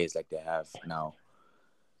young players like they have now.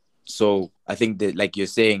 So I think that, like you're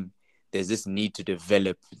saying, there's this need to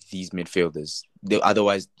develop these midfielders.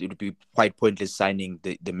 Otherwise, it would be quite pointless signing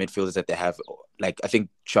the midfielders that they have. Like, I think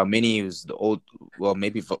Tchouaméni was the old... Well,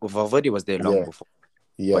 maybe Valverde was there long before.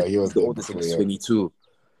 Yeah, but he was the there oldest. before, He was 22.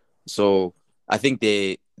 So I think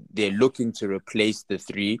they're looking to replace the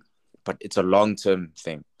three, but it's a long-term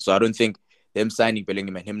thing. So I don't think them signing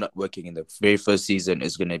Bellingham and him not working in the very first season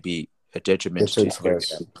is going to be a detriment to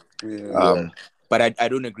him. But I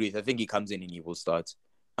don't agree. I think he comes in and he will start.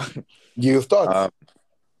 You start?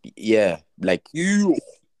 Yeah, like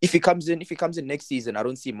if he comes in next season, I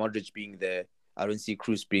don't see Modric being there. I don't see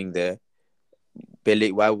Kroos being there.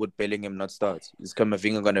 Why would Bellingham not start? Is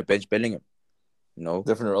Camavinga gonna bench Bellingham? No,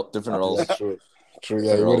 different roles. Yeah, true.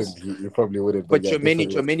 Yeah, he wouldn't. He probably wouldn't. But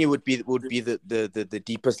Tchouaméni would be the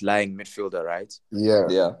deepest lying midfielder, right?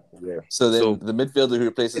 Yeah. So then the midfielder who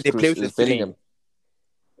replaces Kroos is Bellingham.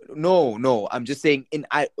 No. I'm just saying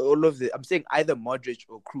I'm saying either Modric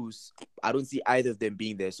or Kroos. I don't see either of them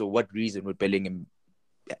being there. So what reason would Bellingham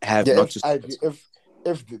have not to start?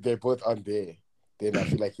 If they both aren't there, then I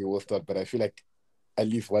feel like he will start. But I feel like at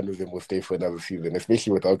least one of them will stay for another season,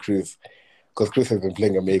 especially without Kroos, because Kroos has been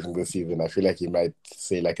playing amazing this season. I feel like he might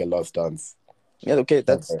say like a last dance. Yeah, okay,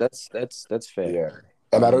 that's fair. Yeah,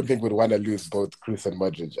 and I don't think we'd want to lose both Kroos and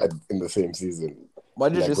Modric in the same season.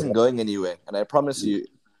 Modric isn't going anywhere, and I promise you.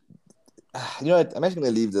 You know what? I'm actually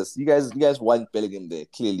gonna leave this. You guys want Bellingham there,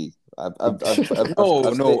 clearly.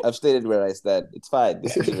 I've stated where I stand. It's fine.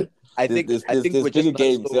 I think there's bigger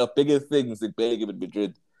games. There are bigger things than Bellingham in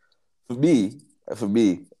Madrid. For me,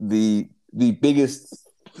 the biggest.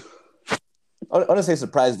 I want to say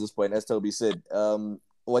surprise at this point, as Toby said.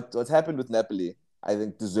 What's happened with Napoli, I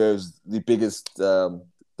think, deserves the biggest, the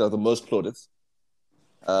most plaudits.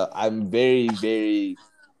 I'm very, very.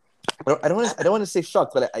 I don't want to say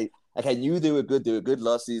shocked, but I knew they were good. They were good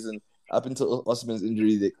last season. Up until Osimhen's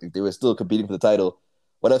injury, they were still competing for the title.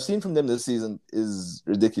 What I've seen from them this season is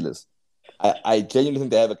ridiculous. I genuinely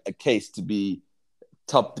think they have a case to be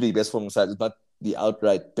top 3 best performing sides, if not the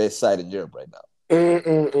outright best side in Europe right now.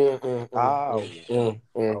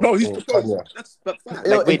 No, he's proposed. That's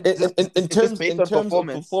in terms of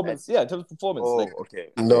performance. Yeah, in terms of performance.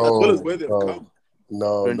 Okay. No, as well as where they've come.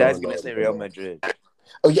 No, that's gonna say Real Madrid.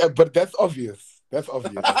 Oh yeah, but that's obvious.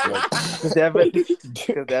 Because they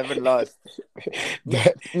haven't lost.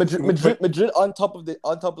 Madrid on top of the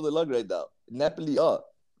log right now. Napoli are.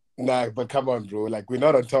 Nah, but come on, bro. Like we're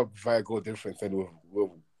not on top via goal difference, and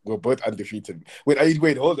we're both undefeated.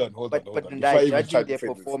 Wait, hold on. But judging their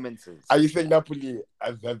performances, are you saying Napoli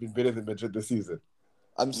have been better than Madrid this season?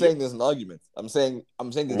 I'm saying there's an argument. I'm saying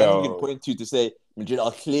there's nothing you can point to say Madrid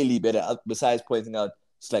are clearly better. Besides pointing out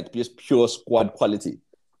it's like just pure squad quality.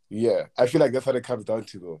 Yeah, I feel like that's what it comes down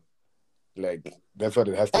to, though. Like that's what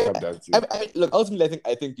it has to come down to. I mean, look, ultimately,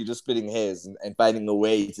 I think you're just splitting hairs and finding a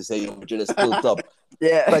way to say Madrid is still top.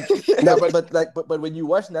 Yeah, but when you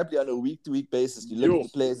watch Napoli on a week-to-week basis, you look at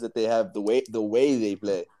the players that they have, the way they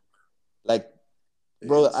play. Like,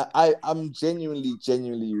 bro, I'm genuinely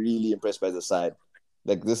really impressed by the side.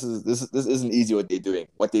 Like this isn't easy what they're doing.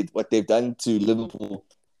 What they've done to Liverpool,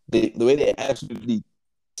 the way they absolutely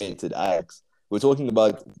painted Ajax. We're talking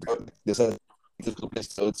about the difficult place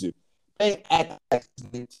to go to. playing at like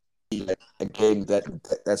a game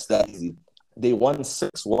that's that easy. They won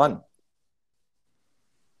 6-1.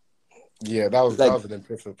 Yeah, that was Like an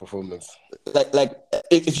impressive performance. like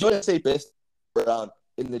if you want to say best around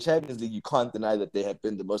in the Champions League, you can't deny that they have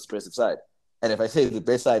been the most impressive side. And if I say the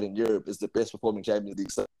best side in Europe is the best performing Champions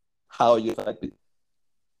League side, how are you affected?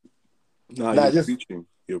 No, Nah, you're preaching.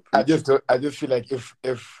 You're preaching. I just feel like if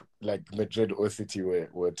like Madrid or City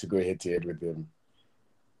were to go head to head with them,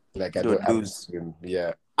 like I They would don't lose.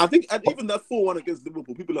 yeah. I think, and even that 4-1 against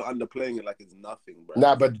Liverpool, people are underplaying it like it's nothing, bro.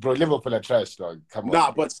 Nah, but bro, Liverpool are trash, dog. Come on.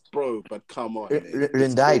 Nah, but come on, man.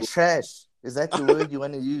 Rendai trash. Is that the word you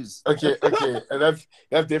want to use? Okay, and that's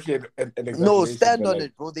definitely an exaggeration. No, stand but, on like,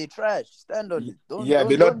 it, bro. They trash. Stand on it.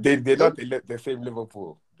 they're not the same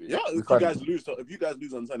Liverpool. Yeah, if you guys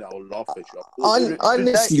lose on Sunday, I will laugh at you.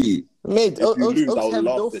 Honestly, mate, If you lose, Oaks I'll have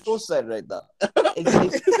laugh no at you. foresight right now. It's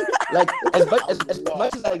like as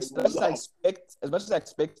much as I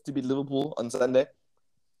expect to beat Liverpool on Sunday,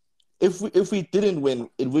 if we didn't win,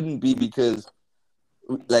 it wouldn't be because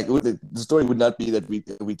the story would not be that we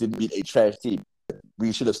didn't beat a trash team.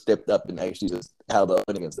 We should have stepped up and actually just held on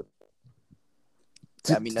against them.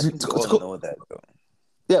 I mean, I think we all know that, though.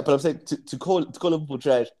 Yeah, but I'm saying to call Liverpool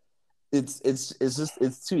trash, it's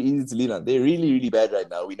too easy to lean on. They're really, really bad right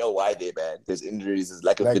now. We know why they're bad. There's injuries, there's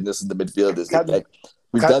lack of fitness in the midfield.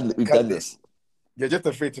 We've done this. You're just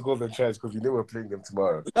afraid to call them trash because you know we're playing them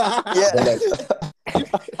tomorrow. Yeah.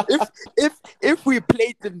 If we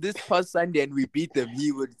played them this past Sunday and we beat them,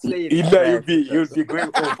 he would say you'd be going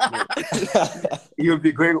off. You'd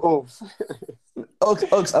be going off.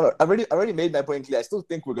 Oaks, I've already made my point clear. I still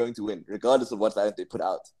think we're going to win, regardless of what lineup they put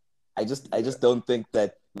out. I just don't think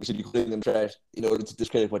that we should be calling them trash in order to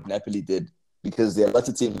discredit what Napoli did, because there are lots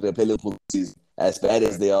of teams that play Liverpool this season, as bad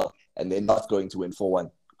as they are, and they're not going to win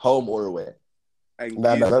 4-1, home or away.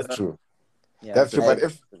 No, that's true. Yeah, that's true. But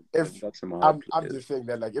if I'm just saying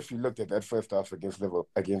that, like, if you looked at that first half against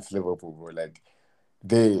Liverpool, bro, like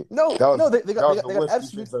they got the worst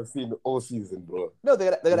absolute I've seen all season, bro. No,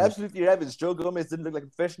 they got absolutely ravaged. Joe Gomez didn't look like a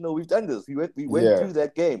professional. We've done this. We went through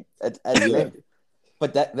that game at length.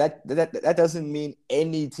 But that doesn't mean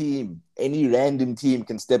any random team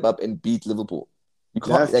can step up and beat Liverpool. You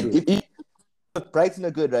can't. If Brighton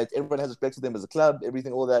are good, right? Everyone has respect for them as a club,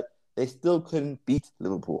 everything, all that. They still couldn't beat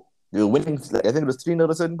Liverpool. They were winning. I think it was 3-0 at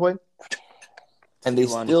a certain point, and they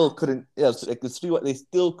still couldn't. Yeah, so the 3-1. They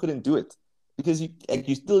still couldn't do it because you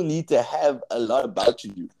still need to have a lot about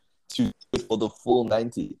you to do it for the full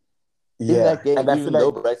 90. Yeah, in that game, and even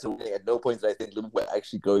though Brighton were winning, at no point did I think Liverpool were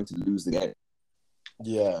actually going to lose the game.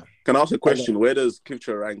 Yeah. Can I ask a question? Where does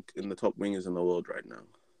Kivcha rank in the top wingers in the world right now?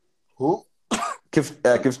 Who?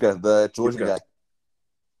 Kivka, the Georgian guy.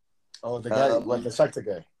 Oh, the guy, the Shakhtar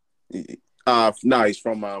guy. No, he's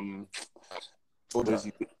from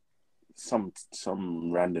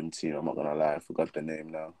some random team. I'm not gonna lie, I forgot the name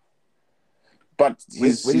now. But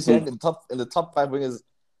he's in the top 5 wingers.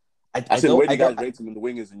 I said, where do you guys rate him in the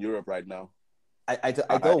wingers in Europe right now? I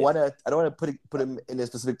don't want to put him in a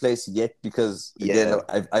specific place yet because again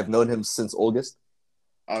I've known him since August.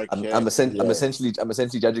 Okay. I'm essentially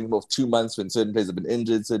judging him off 2 months when certain players have been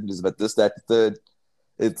injured, certain players about this, that, the third.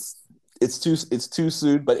 It's too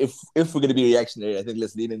soon. But if we're going to be reactionary, I think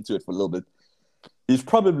let's lean into it for a little bit. He's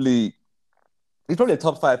probably a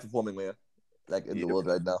top 5 performing winger like in the world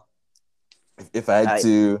right now. If I had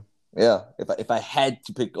if I had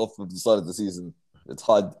to pick off from the start of the season, it's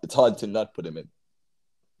hard to not put him in.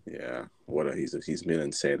 Yeah, he's been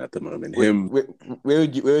insane at the moment. Where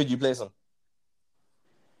would you place him?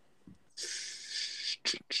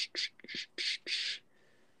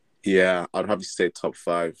 Yeah, I'd have to say top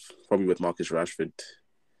 5, probably with Marcus Rashford.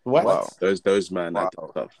 What? Wow. Those man at the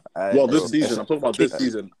top. This season. I'm talking about this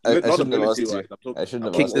season. Not ability wise. I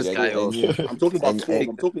shouldn't have asked this guy off. I'm talking about form.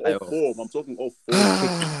 I'm talking off form. I'm talking off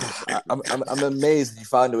form. I'm amazed you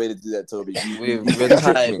found a way to do that, Toby.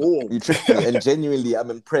 You tricked me, and genuinely, I'm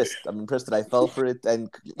impressed. I'm impressed that I fell for it, and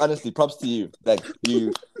honestly, props to you. Like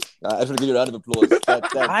you, I just want to give you a round of applause.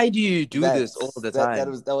 Why do you do this all the time?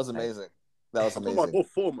 That was amazing. That was amazing. I'm talking about off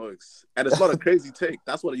form, Oaks, and it's not a crazy take.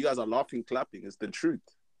 That's what you guys are laughing, clapping. It's the truth.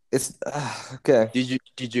 It's okay.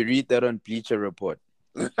 Did you read that on Bleacher Report?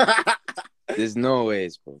 There's no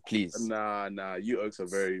ways, bro. Please. Nah. You Oaks are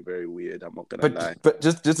very, very weird. I'm not gonna lie. But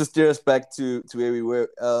just to steer us back to where we were,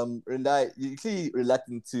 Rendai, you're clearly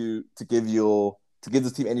reluctant to give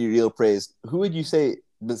this team any real praise. Who would you say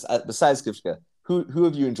besides Kivka? Who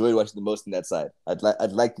have you enjoyed watching the most in that side? I'd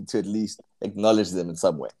like you to at least acknowledge them in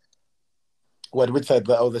some way. What? Which side?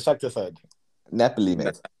 The Shakhtar side. Napoli,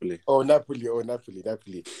 mate. Napoli.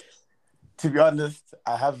 To be honest,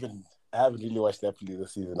 I haven't I haven't really watched Napoli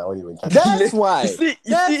this season. I won't even catch That's why. You see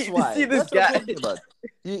this That's guy. what I'm talking about.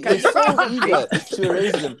 You're so eager to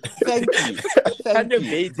erase him. Thank you. Kind of Thank you.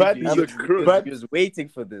 baited But- you. He's a crook. He was waiting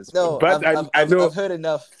for this. No, But I know- I've heard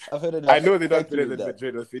enough. I've heard enough. I know they don't Thank play you, the Dad.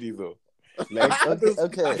 Madrid or City though. Like,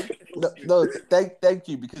 Okay. No, thank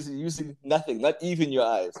you, because you're using nothing, not even your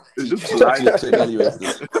eyes, It's just to blind. evaluate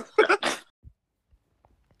this.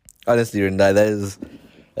 Honestly, Rendai,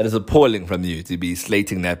 that is appalling from you to be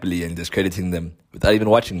slating Napoli and discrediting them without even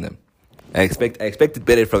watching them. I expected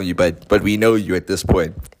better from you, but we know you at this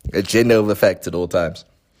point. Agenda over facts at all times.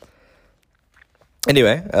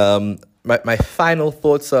 Anyway, my final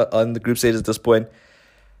thoughts are on the group stage at this point.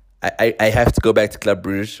 I have to go back to Club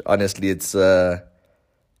Brugge. Honestly, it's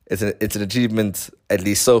an achievement, at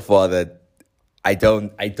least so far, that I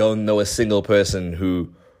don't know a single person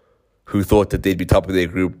who thought that they'd be top of their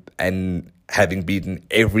group, and having beaten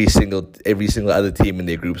every single other team in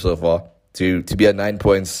their group so far, to be at 9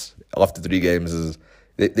 points after 3 games is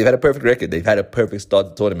they've had a perfect record. They've had a perfect start to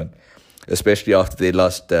the tournament, especially after they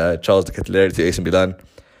lost Charles de Ketelaere to AC Milan,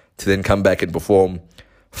 to then come back and perform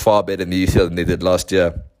far better in the UCL than they did last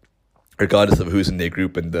year, regardless of who's in their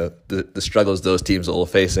group and the struggles those teams are all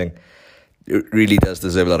facing. It really does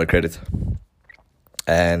deserve a lot of credit.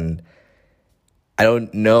 And I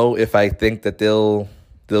don't know if I think that they'll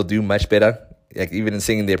do much better. Like, even in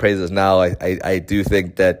singing their praises now, I do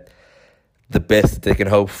think that the best they can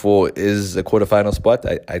hope for is a quarterfinal spot.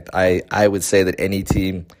 I would say that any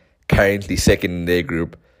team currently second in their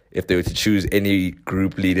group, if they were to choose any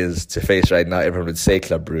group leaders to face right now, everyone would say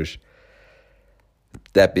Club Brugge.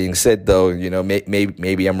 That being said, though,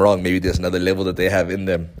 maybe I'm wrong. Maybe there's another level that they have in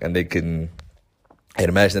them, and I'd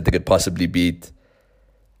imagine that they could possibly beat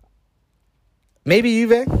maybe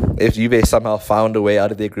Juve, if Juve somehow found a way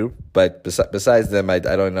out of their group. But besides them, I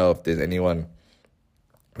don't know if there's anyone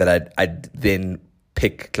that I'd then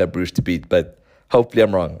pick Club Brugge to beat. But hopefully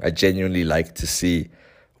I'm wrong. I genuinely like to see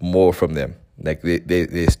more from them. Like,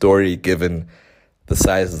 their story, given the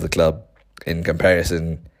size of the club in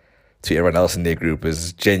comparison to everyone else in their group,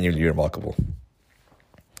 is genuinely remarkable.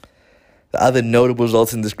 The other notable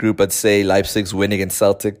results in this group, I'd say Leipzig's win against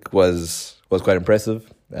Celtic was quite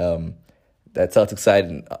impressive. That Celtic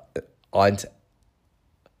side aren't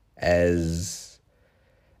as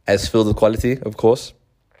filled with quality, of course,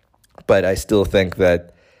 but I still think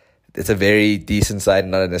that it's a very decent side,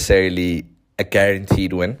 not necessarily a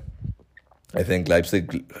guaranteed win. I think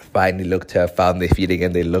Leipzig finally look to have found their feet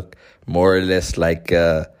again. They look more or less like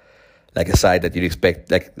a side that you'd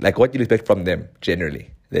expect, like what you'd expect from them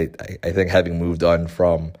generally. I think, having moved on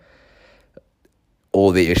from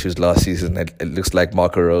all the issues last season, it looks like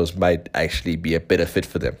Marco Rose might actually be a better fit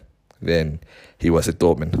for them than he was at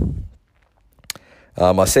Dortmund.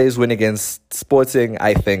 Marseille's win against Sporting,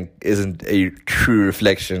 I think, isn't a true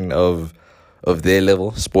reflection of their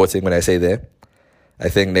level. Sporting, when I say there, I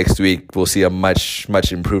think next week we'll see a much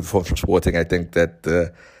improved form from Sporting. I think that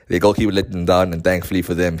their goalkeeper let them down, and thankfully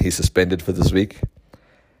for them, he's suspended for this week.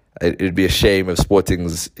 It'd be a shame if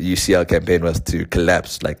Sporting's UCL campaign was to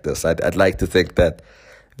collapse like this. I'd like to think that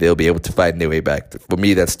they'll be able to find their way back. For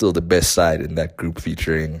me, that's still the best side in that group,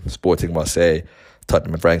 featuring Sporting, Marseille,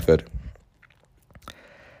 Tottenham and Frankfurt.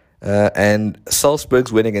 And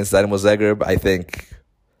Salzburg's win against Dynamo Zagreb, I think,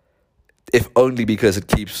 if only because it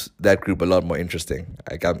keeps that group a lot more interesting.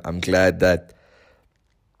 Like, I'm glad that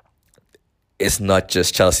it's not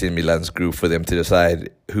just Chelsea and Milan's group for them to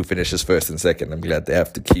decide who finishes first and second. I'm glad they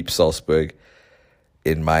have to keep Salzburg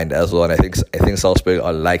in mind as well. And I think Salzburg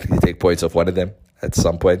are likely to take points off one of them at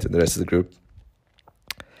some point in the rest of the group.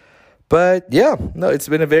 But yeah, no, it's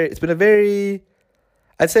been a very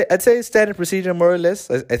I'd say standard procedure, more or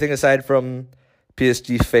less. I think aside from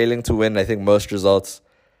PSG failing to win, I think most results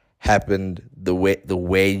happened the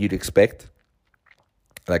way you'd expect.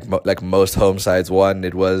 Like most home sides won.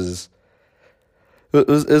 It was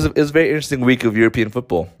a very interesting week of European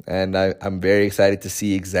football, and I'm very excited to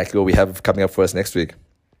see exactly what we have coming up for us next week.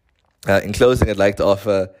 In closing, I'd like to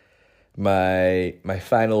offer my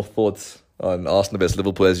final thoughts on Arsenal vs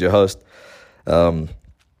Liverpool as your host.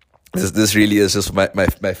 This really is just my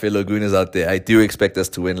fellow Gooners out there. I do expect us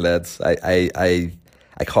to win, lads. I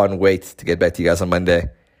can't wait to get back to you guys on Monday,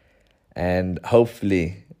 and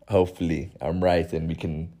hopefully I'm right, and we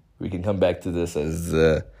can come back to this as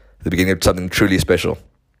the beginning of something truly special.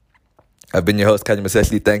 I've been your host, Kanye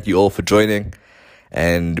Masesli. Thank you all for joining,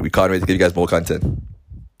 and we can't wait to give you guys more content.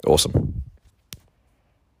 Awesome.